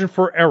margin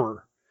for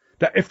error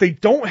that if they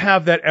don't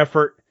have that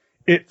effort,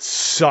 it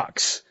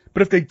sucks.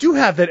 But if they do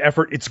have that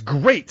effort, it's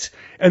great.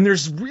 And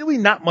there's really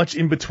not much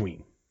in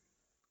between.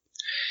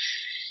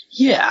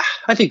 Yeah,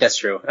 I think that's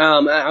true.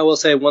 I will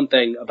say one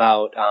thing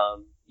about,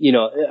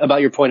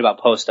 about your point about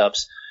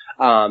post-ups.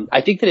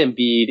 I think that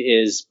Embiid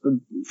is,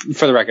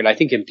 for the record, I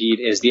think Embiid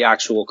is the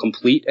actual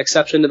complete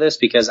exception to this,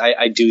 because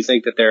I do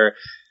think that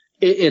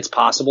it's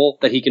possible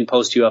that he can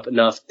post you up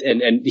enough,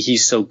 and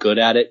he's so good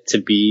at it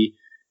to be,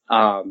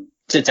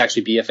 to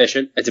actually be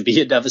efficient and to be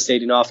a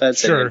devastating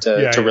offense and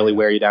to really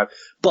wear you down.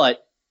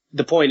 But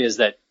the point is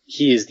that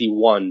he is the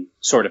one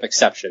sort of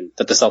exception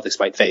that the Celtics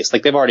might face.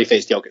 Like, they've already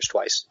faced Jokic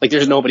twice. Like,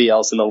 there's nobody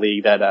else in the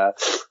league that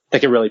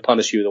can really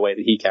punish you the way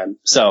that he can.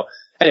 So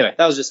anyway,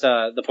 that was just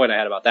the point I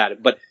had about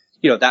that. But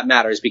that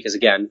matters because,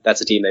 again,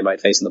 that's a team they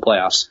might face in the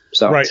playoffs.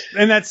 So right,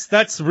 and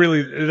that's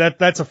really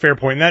that's a fair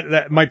point.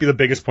 That might be the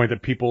biggest point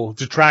that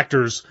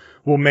detractors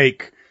will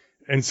make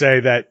and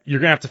say that you're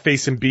gonna have to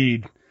face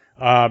Embiid.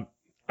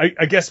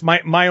 I guess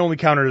my only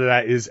counter to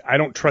that is I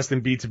don't trust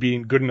Embiid to be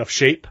in good enough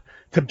shape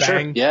to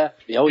bang. Sure.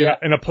 Yeah.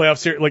 In a playoff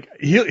series. Like,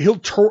 he'll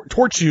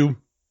torch you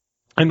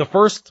in the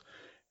first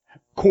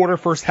quarter,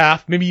 first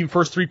half, maybe even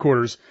first three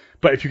quarters.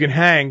 But if you can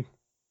hang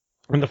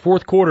in the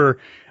fourth quarter,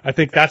 I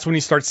think that's when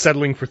he starts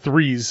settling for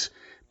threes.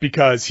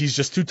 because he's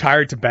just too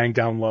tired to bang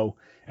down low.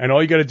 And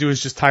all you got to do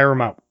is just tire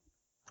him out.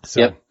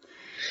 So. Yep.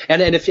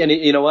 And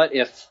you know what?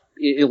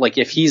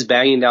 If he's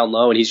banging down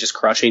low and he's just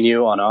crushing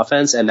you on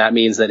offense, and that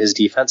means that his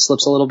defense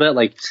slips a little bit,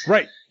 like,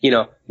 right.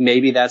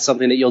 Maybe that's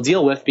something that you'll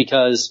deal with,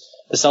 because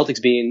the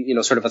Celtics being,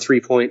 sort of a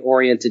 3-point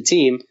oriented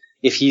team,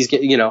 if he's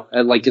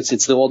like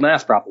it's the old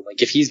math problem.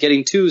 Like, if he's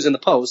getting 2s in the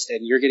post and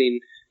you're getting,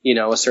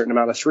 a certain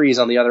amount of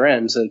 3s on the other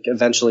end, so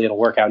eventually it'll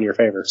work out in your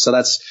favor. So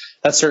that's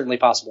certainly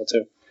possible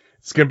too.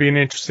 It's going to be an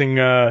interesting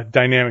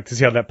dynamic to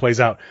see how that plays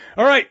out.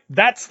 All right,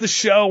 that's the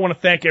show. I want to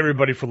thank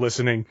everybody for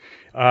listening.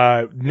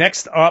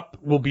 Next up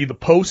will be the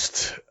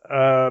post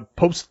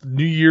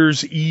New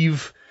Year's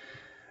Eve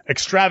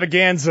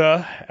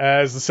extravaganza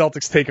as the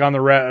Celtics take on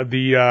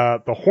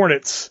the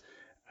Hornets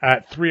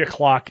at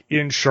 3:00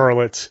 in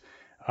Charlotte.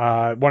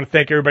 I want to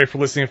thank everybody for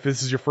listening. If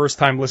this is your first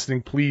time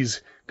listening,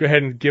 please go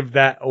ahead and give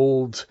that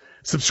old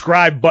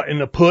subscribe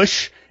button a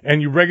push.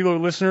 And you regular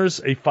listeners,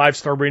 a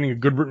 5-star rating, a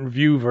good written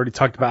review. We've already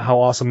talked about how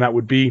awesome that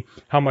would be,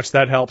 how much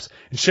that helps.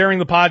 And sharing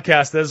the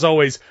podcast, as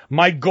always,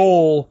 my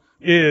goal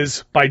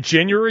is by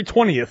January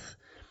 20th,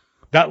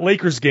 that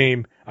Lakers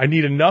game, I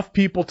need enough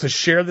people to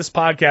share this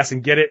podcast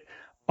and get it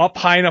up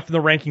high enough in the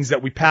rankings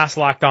that we pass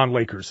Locked On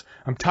Lakers.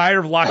 I'm tired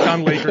of Locked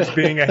On Lakers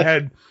being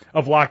ahead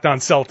of Locked On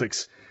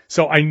Celtics.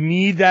 So I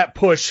need that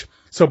push.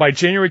 So by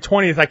January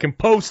 20th, I can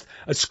post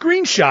a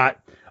screenshot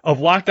of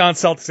Locked On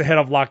Celtics ahead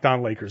of Locked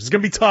On Lakers. It's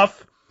going to be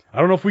tough. I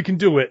don't know if we can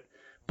do it,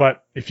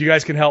 but if you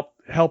guys can help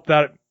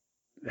that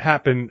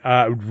happen,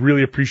 I would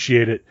really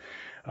appreciate it.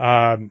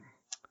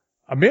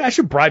 Maybe I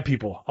should bribe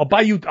people. I'll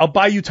buy you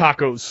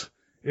tacos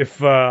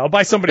if I'll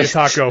buy somebody a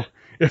taco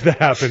if that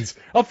happens.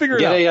 I'll figure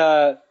it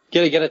out.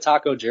 Get a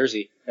taco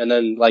jersey, and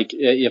then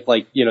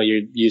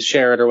if you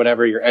share it or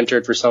whatever, you're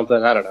entered for something.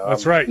 I don't know.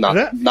 That's right.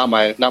 Not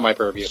my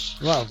purview.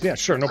 Well, yeah,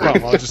 sure, no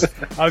problem.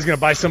 I was gonna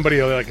buy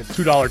somebody like a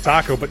 $2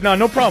 taco, but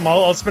no problem.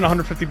 I'll spend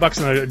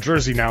 $150 on a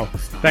jersey now.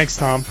 Thanks,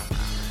 Tom.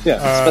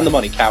 Yeah, spend the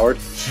money, coward.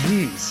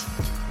 Jeez.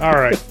 All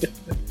right.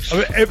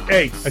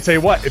 Hey, I tell you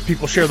what, if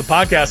people share the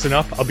podcast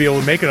enough, I'll be able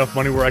to make enough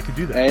money where I could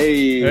do that.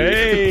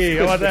 Hey,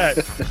 how about that?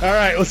 All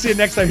right, we'll see you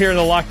next time here in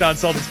the Locked On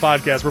Celtics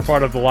podcast. We're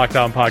part of the Locked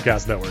On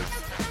Podcast Network.